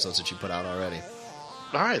the episodes that you put out already.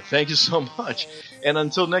 All right, thank you so much. And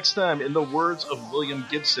until next time, in the words of William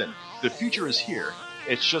Gibson, the future is here.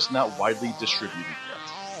 It's just not widely distributed yet.